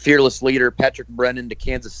fearless leader, Patrick Brennan, to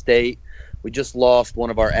Kansas State. We just lost one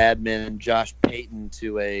of our admin, Josh Payton,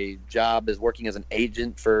 to a job as working as an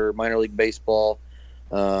agent for minor league baseball.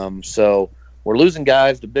 So we're losing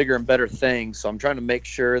guys to bigger and better things. So I'm trying to make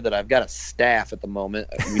sure that I've got a staff at the moment.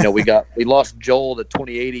 We lost Joel to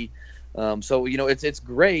 2080. So it's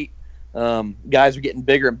great. Guys are getting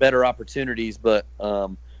bigger and better opportunities, but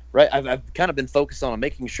right, I've kind of been focused on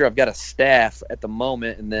making sure I've got a staff at the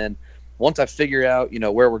moment, and then once I figure out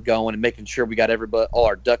where we're going and making sure we got all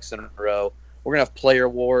our ducks in a row, we're gonna have player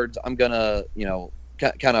awards. I'm gonna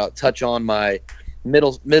kind of touch on my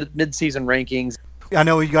mid-season rankings. I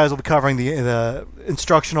know you guys will be covering the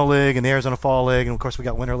instructional league and the Arizona Fall League, and of course we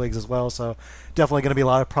got winter leagues as well. So definitely going to be a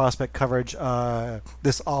lot of prospect coverage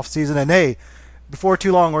this off season. And hey, before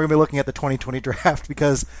too long, we're going to be looking at the 2020 draft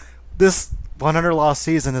because this 100-loss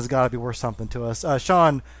season has got to be worth something to us.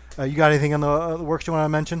 Sean, you got anything on the works you want to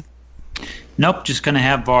mention? Nope, just going to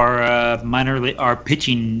have our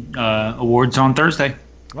pitching awards on Thursday.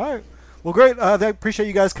 All right. Well, great. I appreciate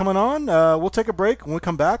you guys coming on. We'll take a break. When we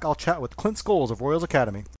come back, I'll chat with Clint Scholes of Royals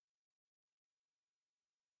Academy.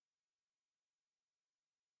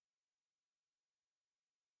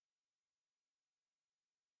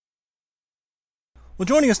 Well,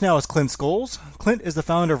 joining us now is Clint Scholes. Clint is the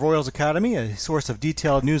founder of Royals Academy, a source of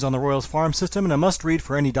detailed news on the Royals farm system, and a must-read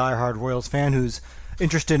for any diehard Royals fan who's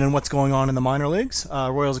interested in what's going on in the minor leagues.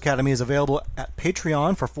 Royals Academy is available at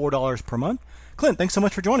Patreon for $4 per month. Clint, thanks so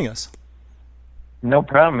much for joining us. No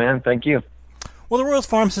problem, man. Thank you. Well, the Royals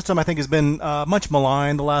farm system, I think, has been much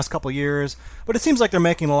maligned the last couple of years, but it seems like they're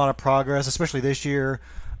making a lot of progress, especially this year,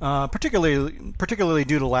 particularly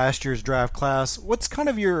due to last year's draft class. What's kind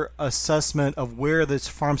of your assessment of where this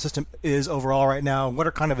farm system is overall right now? What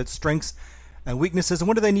are kind of its strengths and weaknesses, and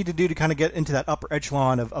what do they need to do to kind of get into that upper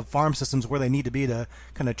echelon of farm systems where they need to be to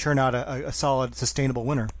kind of churn out a solid, sustainable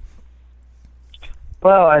winner?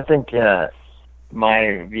 Well, I think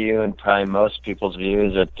my view, and probably most people's view,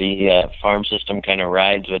 is that the farm system kind of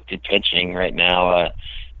rides with the pitching right now.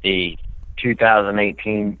 The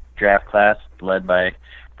 2018 draft class, led by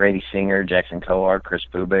Brady Singer, Jackson Kowar, Chris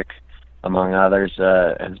Bubik, among others,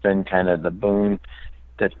 has been kind of the boon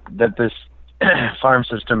that this farm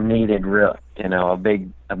system needed. A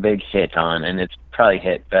big hit on, and it's probably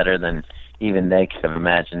hit better than even they could have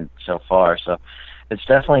imagined so far. So it's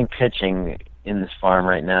definitely pitching in this farm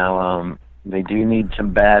right now. they do need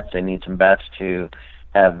some bats. They need some bats to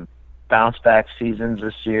have bounce back seasons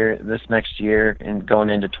this next year, and going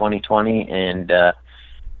into 2020. And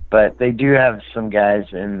but they do have some guys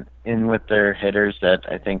in with their hitters that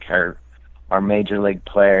I think are major league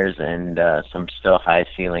players, and some still high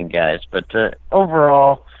ceiling guys. But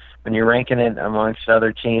overall, when you're ranking it amongst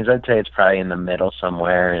other teams, I'd say it's probably in the middle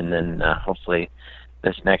somewhere. And then hopefully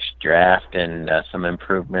this next draft and some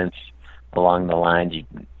improvements along the lines,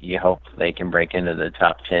 you hope they can break into the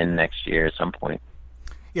top 10 next year at some point.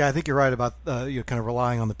 Yeah, I think you're right about you're kind of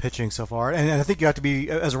relying on the pitching so far, and I think you have to be,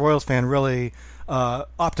 as a Royals fan, really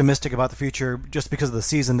optimistic about the future, just because of the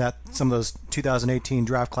season that some of those 2018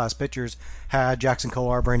 draft class pitchers had: Jackson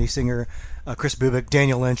Kowar, Brady Singer, Chris Bubic,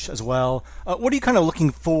 Daniel Lynch as well. What are you kind of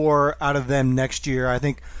looking for out of them next year? I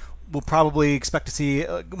think we'll probably expect to see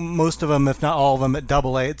most of them, if not all of them, at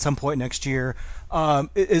Double-A at some point next year.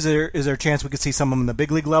 Is there a chance we could see some of them in the big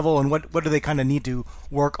league level, and what do they kind of need to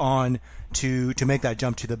work on to make that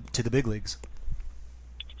jump to the big leagues?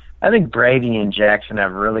 I think Brady and Jackson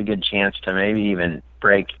have a really good chance to maybe even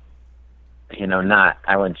break,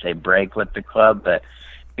 I wouldn't say break with the club, but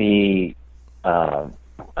be a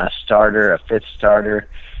starter, a fifth starter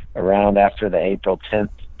around after the April 10th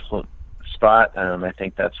spot. I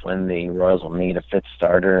think that's when the Royals will need a fifth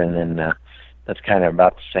starter, and then that's kind of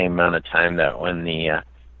about the same amount of time that when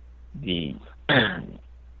the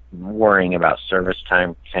worrying about service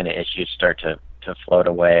time kind of issues start to float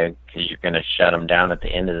away, because you're going to shut them down at the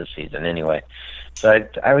end of the season anyway. So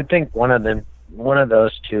I would think one of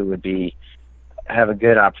those two would have a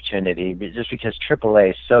good opportunity, just because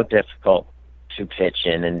AAA is so difficult to pitch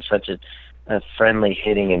in such a friendly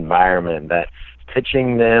hitting environment, that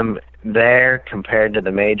pitching them there compared to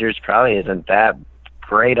the majors probably isn't that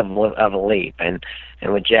great of a leap. And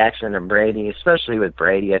with Jackson and Brady, especially with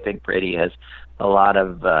Brady, I think Brady has a lot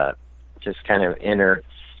of just kind of inner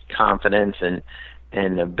confidence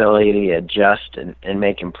and ability to adjust and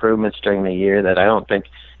make improvements during the year, that I don't think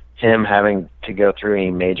him having to go through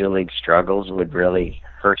any major league struggles would really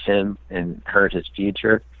hurt him and hurt his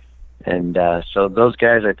future. And so those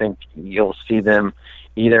guys, I think you'll see them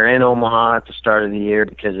either in Omaha at the start of the year,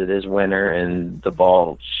 because it is winter and the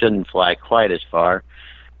ball shouldn't fly quite as far,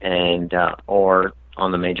 and or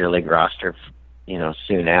on the major league roster,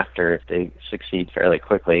 soon after, if they succeed fairly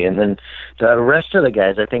quickly. And then the rest of the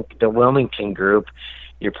guys, I think the Wilmington group,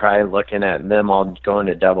 you're probably looking at them all going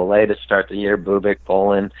to Double-A to start the year. Bubic,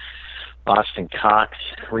 Bolin, Austin Cox,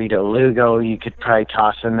 Rito Lugo, you could probably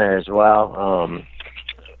toss in there as well.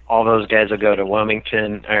 All those guys will go to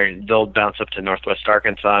Wilmington, or they'll bounce up to Northwest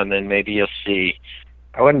Arkansas, and then maybe you'll see,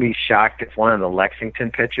 I wouldn't be shocked if one of the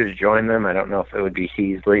Lexington pitchers joined them. I don't know if it would be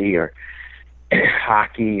Heasley or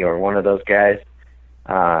Hockey or one of those guys.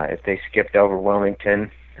 If they skipped over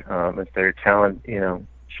Wilmington, if their talent,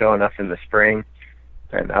 showing up in the spring,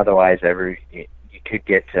 and otherwise you could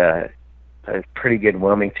get a pretty good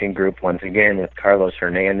Wilmington group once again, with Carlos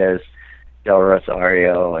Hernandez, Del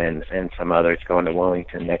Rosario, and some others going to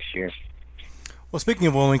Wilmington next year. Well, speaking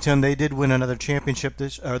of Wilmington, they did win another championship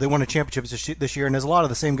they won a championship this year, and there's a lot of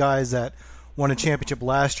the same guys that won a championship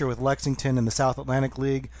last year with Lexington in the South Atlantic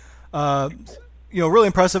League. Really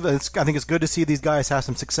impressive. I think it's good to see these guys have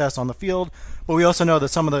some success on the field, but we also know that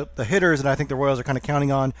some of the hitters, and I think the Royals are kind of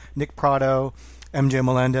counting on, Nick Prado, MJ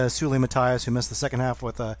Melendez, Suli Matias, who missed the second half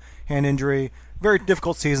with a hand injury. Very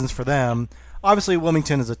difficult seasons for them. Obviously,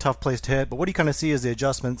 Wilmington is a tough place to hit, but what do you kind of see as the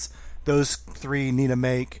adjustments those three need to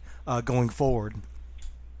make going forward?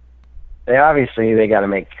 They got to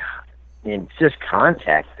make just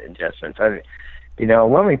contact adjustments.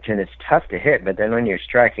 Wilmington is tough to hit, but then when you're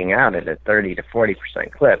striking out at a 30 to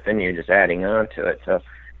 40% clip, then you're just adding on to it. So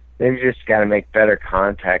they've just got to make better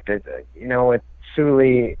contact. With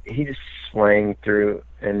Suli, he just swung through,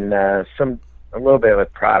 and a little bit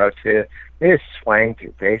with Prado too. They just swang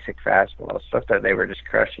through basic fastball, stuff that they were just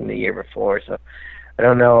crushing the year before. So I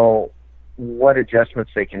don't know what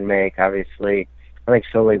adjustments they can make. Obviously, I think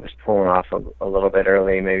Suli was pulling off a little bit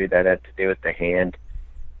early. Maybe that had to do with the hand.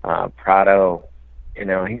 Prado,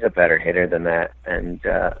 he's a better hitter than that. And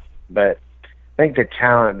but I think the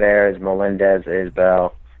talent there is Melendez,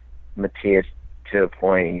 Isbell, Matias to a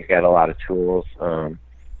point. He's got a lot of tools. I'm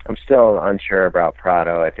still unsure about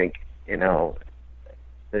Prado. I think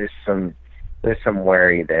there's some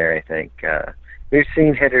worry there. I think we've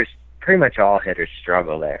seen hitters, pretty much all hitters,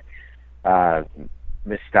 struggle there.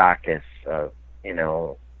 Mistakis, the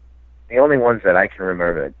only ones that I can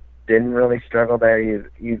remember that didn't really struggle there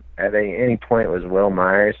at any point was Will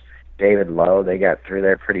Myers, David Lowe. They got through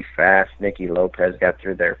there pretty fast. Nicky Lopez got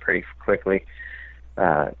through there pretty quickly.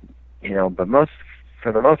 But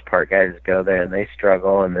for the most part, guys go there and they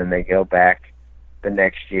struggle, and then they go back the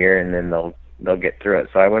next year, and then they'll get through it.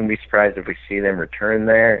 So I wouldn't be surprised if we see them return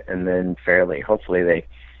there, and then hopefully they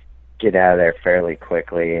get out of there fairly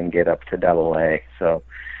quickly and get up to Double-A. So,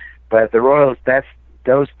 but the Royals,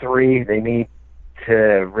 those three, they need to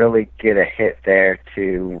really get a hit there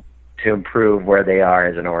to improve where they are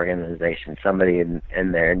as an organization. Somebody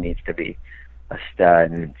in there needs to be a stud,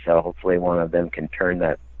 and so hopefully one of them can turn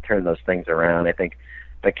those things around. I think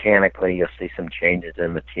mechanically you'll see some changes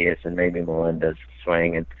in Matias and maybe Melendez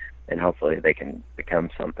swing, and hopefully they can become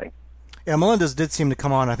something. Yeah, Melendez did seem to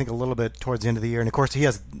come on, I think, a little bit towards the end of the year, and of course he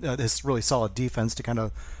has this really solid defense to kind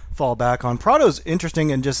of fall back on. Prado's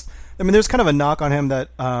interesting, and there's kind of a knock on him that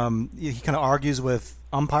he kind of argues with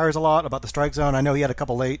umpires a lot about the strike zone. I know he had a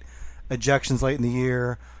couple late ejections late in the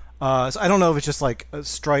year. So I don't know if it's just like a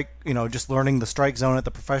strike, just learning the strike zone at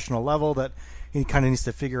the professional level that he kind of needs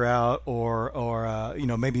to figure out, or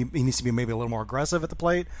maybe he needs to be maybe a little more aggressive at the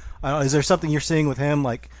plate. Is there something you're seeing with him?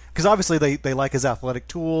 Like, because obviously they like his athletic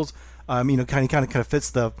tools. Kind of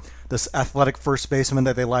fits this athletic first baseman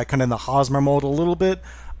that they like, kind of in the Hosmer mold a little bit.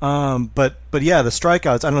 But yeah, the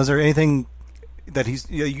strikeouts. I don't know. Is there anything that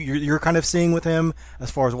you're kind of seeing with him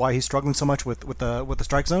as far as why he's struggling so much with the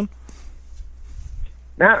strike zone?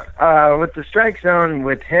 Now, with the strike zone,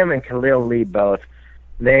 with him and Khalil Lee both,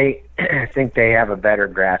 they I think they have a better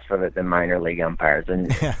grasp of it than minor league umpires,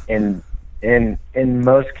 and in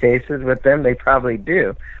most cases with them, they probably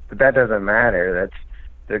do. But that doesn't matter.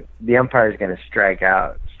 The umpire is going to strike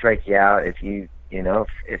you out if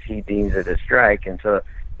if he deems it a strike, and so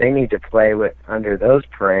they need to play under those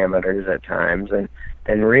parameters at times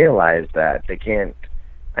and realize that they can't.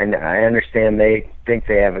 I understand they think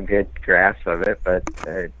they have a good grasp of it, but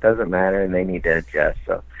it doesn't matter, and they need to adjust.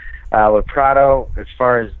 So with Prado, as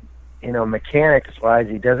far as mechanics-wise,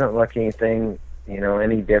 he doesn't look anything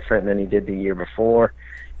any different than he did the year before,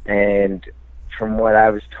 and from what I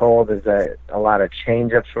was told is that a lot of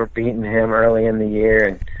changeups were beating him early in the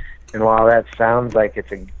year, and while that sounds like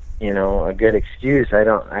it's a good excuse, I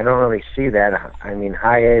don't really see that. I mean,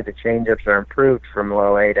 high A, the changeups are improved from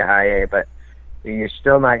low A to high A, but you're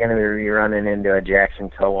still not going to be running into a Jackson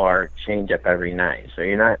Tovar changeup every night. So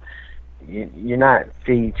you're not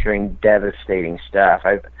featuring devastating stuff.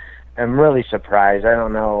 I'm really surprised. I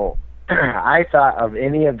don't know. I thought of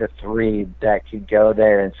any of the three that could go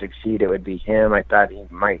there and succeed, it would be him. I thought he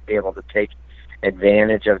might be able to take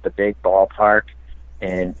advantage of the big ballpark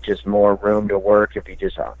and just more room to work if he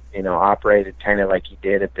just operated kind of like he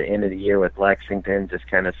did at the end of the year with Lexington, just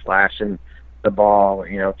kind of slashing the ball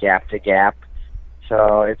gap to gap.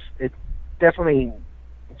 So it definitely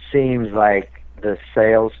seems like the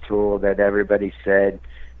sales tool that everybody said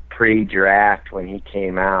pre-draft when he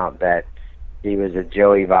came out, that he was a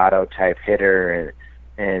Joey Votto type hitter,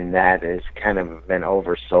 and that has kind of been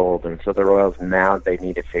oversold. And so the Royals now, they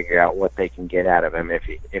need to figure out what they can get out of him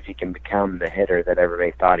if he can become the hitter that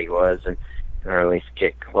everybody thought he was, or at least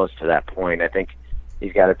get close to that point. I think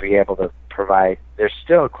he's got to be able to provide. There's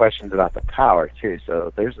still questions about the power too,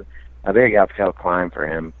 so there's a big uphill climb for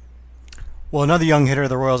him. Well, another young hitter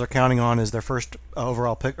the Royals are counting on is their first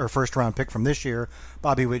overall pick or first round pick from this year,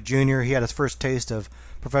 Bobby Witt Jr. He had his first taste of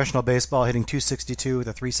professional baseball, hitting .262 with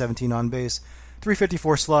a .317 on base,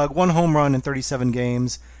 .354 slug, 1 home run in 37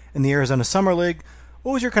 games in the Arizona Summer League.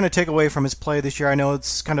 What was your kind of takeaway from his play this year? I know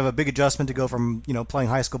it's kind of a big adjustment to go from playing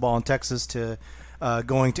high school ball in Texas to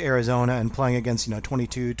going to Arizona and playing against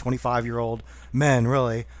 22, 25-year-old men.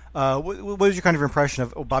 Really, what was your kind of impression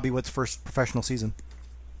of Bobby Witt's first professional season?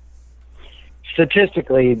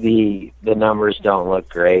 Statistically, the numbers don't look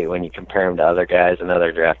great when you compare him to other guys and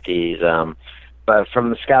other draftees. But from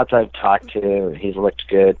the scouts I've talked to, he's looked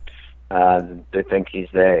good. They think he's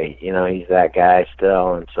he's that guy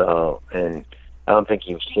still, and I don't think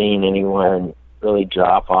you've seen anyone really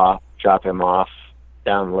drop him off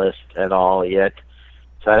down the list at all yet.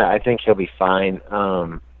 So I think he'll be fine.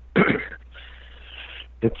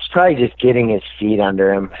 It's probably just getting his feet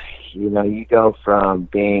under him. You go from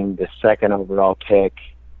being the second overall pick,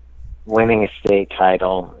 winning a state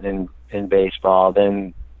title in baseball,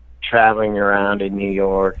 then traveling around in New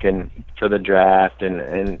York and for the draft, and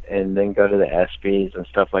then go to the ESPYs and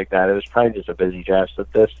stuff like that. It was probably just a busy draft. So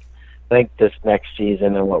I think this next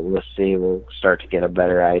season and what we'll see, we'll start to get a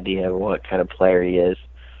better idea of what kind of player he is.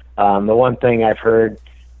 The one thing I've heard,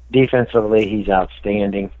 defensively, he's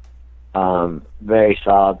outstanding. Very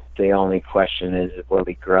solid. The only question is, will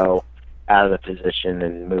he grow out of the position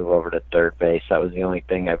and move over to third base? That was the only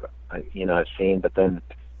thing I've seen. But then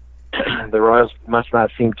the Royals must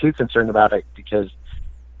not seem too concerned about it, because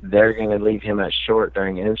they're going to leave him at short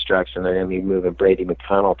during instruction. They're going to be moving Brady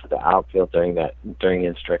McConnell to the outfield during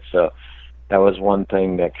instruct. So that was one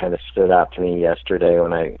thing that kind of stood out to me yesterday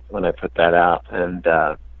when I put that out, and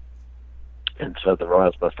so the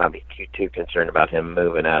Royals must not be too concerned about him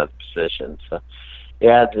moving out of the position. So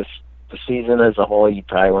yeah, just the season as a whole, you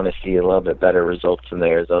probably want to see a little bit better results in the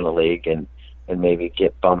Arizona League and maybe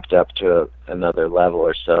get bumped up to another level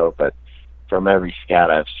or so. But from every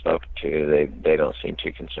scout I've spoken to, they don't seem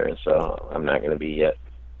too concerned. So I'm not going to be yet.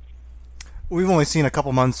 We've only seen a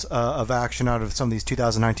couple months of action out of some of these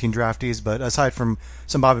 2019 draftees, but aside from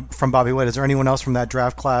Bobby Witt, is there anyone else from that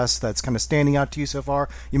draft class that's kind of standing out to you so far?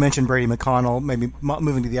 You mentioned Brady McConnell, maybe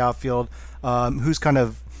moving to the outfield. Who's kind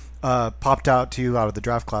of popped out to you out of the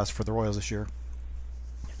draft class for the Royals this year?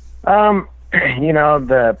 The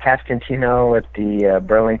Pasquantino with the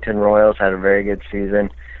Burlington Royals had a very good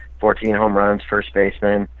season. 14 home runs, first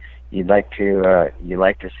baseman. You'd like to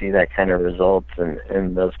see that kind of results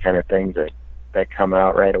and those kind of things that come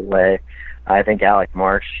out right away. I think Alec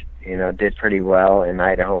Marsh, did pretty well in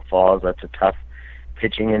Idaho Falls. That's a tough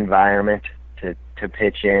pitching environment to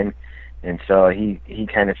pitch in, and so he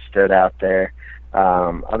kind of stood out there.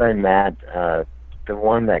 Other than that, the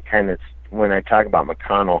one that kind of, when I talk about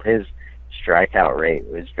McConnell, his strikeout rate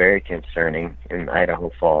was very concerning in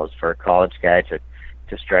Idaho Falls for a college guy to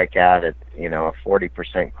strike out at a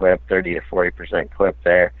 40% clip, 30 to 40% clip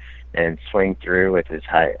there, and swing through with his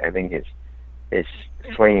high. I think his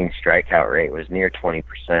swinging strikeout rate was near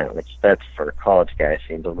 20%, which that's for a college guy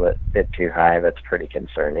seems a bit too high. That's pretty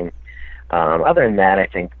concerning. Other than that, I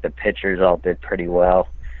think the pitchers all did pretty well.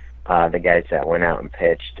 The guys that went out and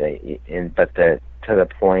pitched, but to the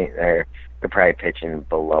point they're probably pitching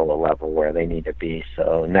below a level where they need to be.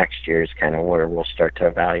 So next year is kind of where we'll start to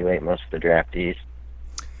evaluate most of the draftees.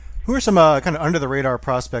 Who are some kind of under-the-radar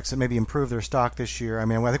prospects that maybe improve their stock this year? I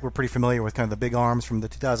mean, I think we're pretty familiar with kind of the big arms from the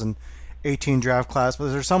 2018 draft class, but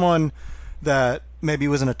is there someone that maybe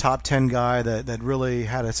wasn't a top 10 guy that really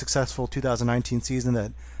had a successful 2019 season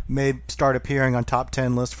that may start appearing on top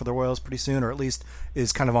 10 lists for the Royals pretty soon, or at least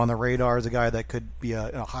is kind of on the radar as a guy that could be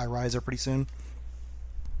a high riser pretty soon?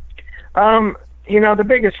 The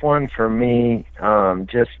biggest one for me, and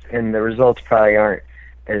the results probably aren't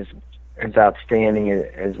as outstanding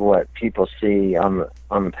as what people see on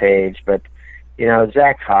the page, but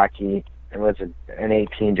Zach Hockey was an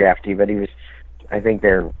 18 draftee, but he was, I think,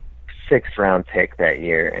 their 6th round pick that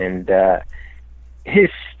year, and his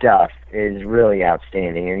stuff is really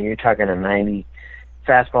outstanding. And you're talking a 90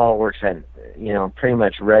 fastball, works at pretty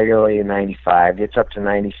much regularly a 95, gets up to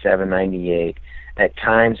 97, 98. At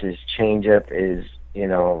times his changeup is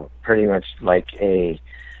pretty much like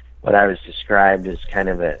what I was described as kind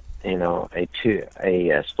of a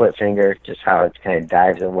split finger, just how it kind of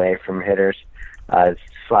dives away from hitters.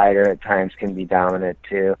 Slider at times can be dominant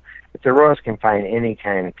too. If the Royals can find any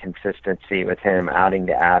kind of consistency with him outing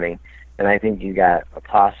to outing, then I think you got a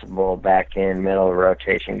possible back end middle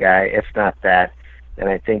rotation guy. If not that, then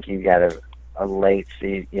I think you got a late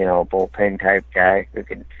season, bullpen type guy who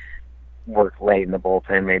could work late in the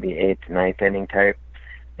bullpen, maybe 8th to 9th inning type.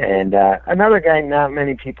 And another guy not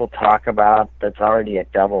many people talk about that's already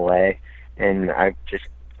at Double-A, and I just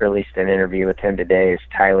released an interview with him today, is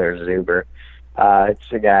Tyler Zuber.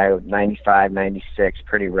 It's a guy with 95, 96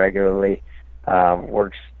 pretty regularly,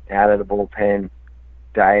 works out of the bullpen,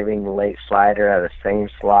 diving late slider out of the same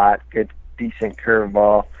slot, good, decent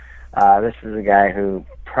curveball. This is a guy who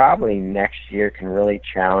probably next year can really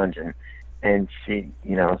challenge and see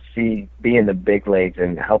be in the big leagues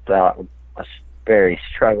and help out a very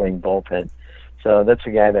struggling bullpen. So that's a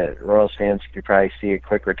guy that Royals fans could probably see a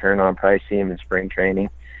quick return on, probably see him in spring training.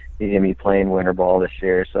 He's going to be playing winter ball this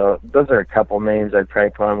year. So those are a couple names I'd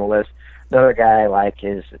probably put on the list. Another guy I like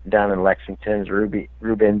is down in Lexington's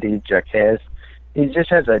Ruben D. Jaquez. He just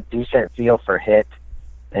has a decent feel for hit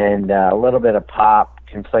and a little bit of pop,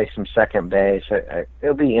 can play some second base.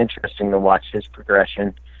 It'll be interesting to watch his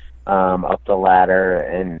progression up the ladder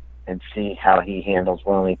and see how he handles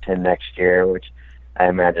Wilmington next year, which I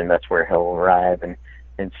imagine that's where he'll arrive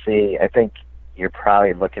and see. I think you're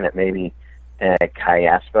probably looking at maybe a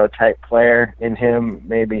Callaspo type player in him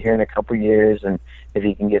maybe here in a couple years, and if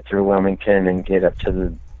he can get through Wilmington and get up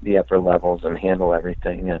to the upper levels and handle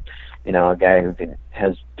everything, a guy who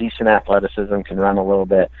has decent athleticism, can run a little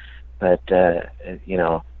bit, but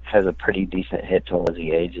has a pretty decent hit tool as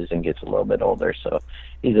he ages and gets a little bit older. So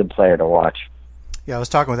he's a player to watch. Yeah, I was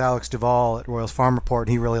talking with Alex Duvall at Royals Farm Report,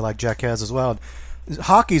 and he really liked Jaquez as well.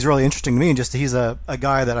 hockey's really interesting to me, and just he's a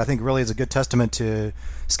guy that I think really is a good testament to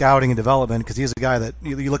scouting and development, because he's a guy that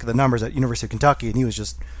you look at the numbers at University of Kentucky, and he was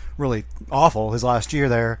just really awful his last year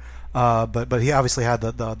there. But he obviously had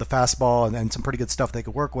the fastball and some pretty good stuff they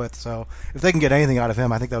could work with. So if they can get anything out of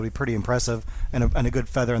him, I think that would be pretty impressive and a good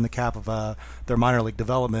feather in the cap of their minor league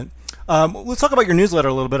development. Let's talk about your newsletter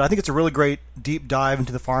a little bit. I think it's a really great deep dive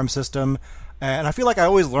into the farm system. And I feel like I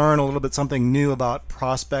always learn a little bit something new about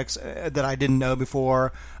prospects that I didn't know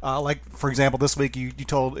before. Like, for example, this week you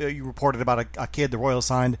reported about a kid the Royals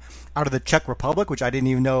signed out of the Czech Republic, which I didn't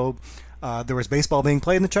even know there was baseball being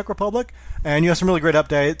played in the Czech Republic. And you have some really great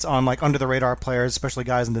updates on like under the radar players, especially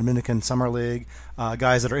guys in the Dominican Summer League,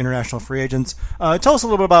 guys that are international free agents. Tell us a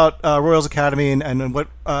little bit about Royals Academy and what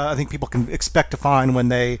I think people can expect to find when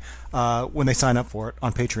they sign up for it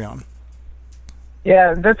on Patreon.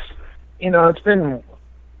 Yeah, that's. It's been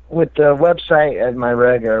with the website at my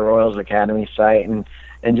regular Royals Academy site and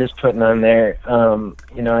just putting on there.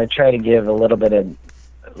 I try to give a little bit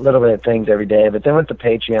of things every day, but then with the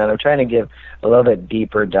Patreon, I'm trying to give a little bit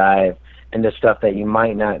deeper dive into stuff that you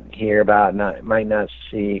might not hear about, might not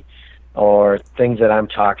see, or things that I'm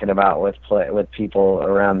talking about with people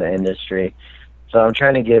around the industry. So I'm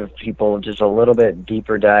trying to give people just a little bit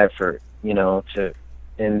deeper dive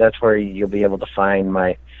and that's where you'll be able to find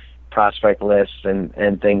my prospect lists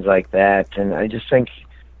and things like that. And I just think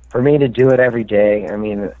for me to do it every day, I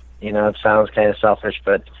mean, it sounds kind of selfish,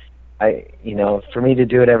 but for me to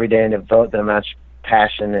do it every day and devote that much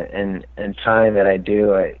passion and time that I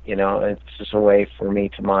do, it's just a way for me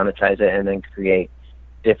to monetize it and then create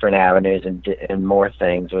different avenues and more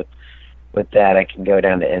things with that. I can go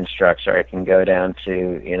down to Instructs, or I can go down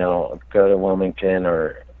to, go to Wilmington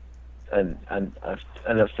or an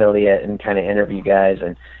affiliate and kind of interview guys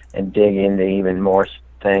and dig into even more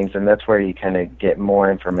things. And that's where you kind of get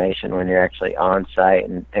more information when you're actually on site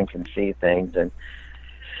and can see things. And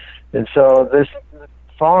so this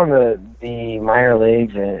following the minor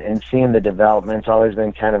leagues and seeing the development's always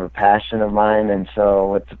been kind of a passion of mine. And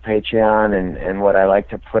so with the Patreon and what I like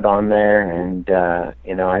to put on there, and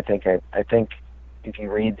I think if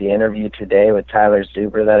you read the interview today with Tyler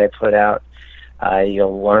Zuber that I put out,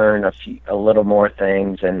 you'll learn a little more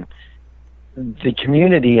things. And the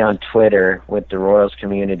community on Twitter with the Royals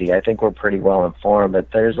community, I think we're pretty well informed,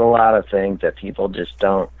 but there's a lot of things that people just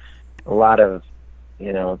don't, a lot of,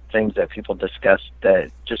 things that people discuss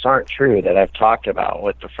that just aren't true that I've talked about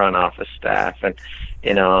with the front office staff. And,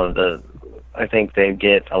 I think they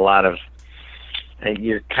get a lot of,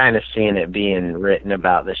 you're kind of seeing it being written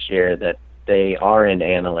about this year that they are into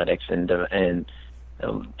analytics and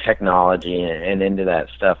technology and into that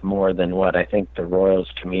stuff more than what I think the Royals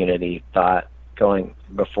community thought going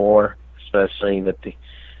before, especially with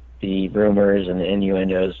the rumors and the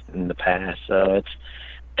innuendos in the past. So it's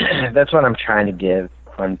that's what I'm trying to give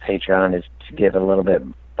on Patreon, is to give a little bit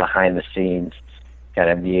behind the scenes kind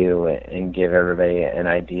of view and give everybody an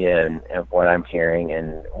idea of what I'm hearing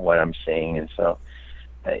and what I'm seeing. And so,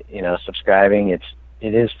 subscribing, it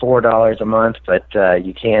is $4 a month, but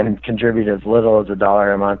you can contribute as little as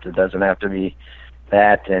 $1 a month. It doesn't have to be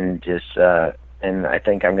that, and just and I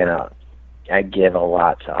think I give a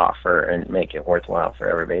lot to offer and make it worthwhile for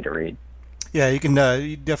everybody to read. Yeah, you can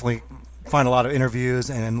you definitely find a lot of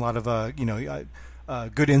interviews and a lot of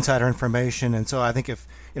good insider information. And so I think if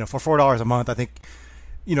for $4 a month, I think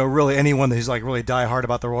really anyone who's like really die hard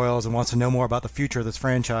about the Royals and wants to know more about the future of this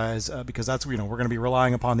franchise, because that's we're going to be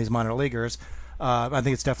relying upon these minor leaguers. I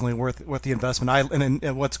think it's definitely worth the investment.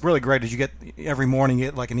 And what's really great is you get every morning you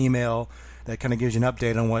get like an email that kind of gives you an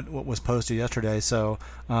update on what was posted yesterday. So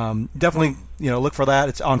definitely look for that.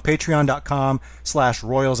 It's on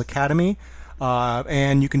patreon.com/Royals Academy.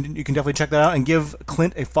 And you can definitely check that out and give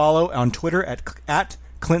Clint a follow on Twitter at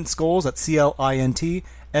Clint Scholes. That's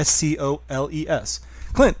CLINTSCOLES.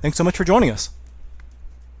 Clint, thanks so much for joining us.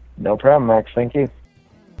 No problem, Max. Thank you.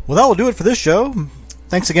 Well, that will do it for this show.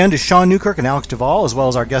 Thanks again to Sean Newkirk and Alex Duvall, as well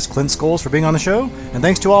as our guest Clint Scholes for being on the show. And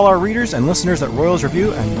thanks to all our readers and listeners at Royals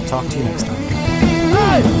Review, and we'll talk to you next time.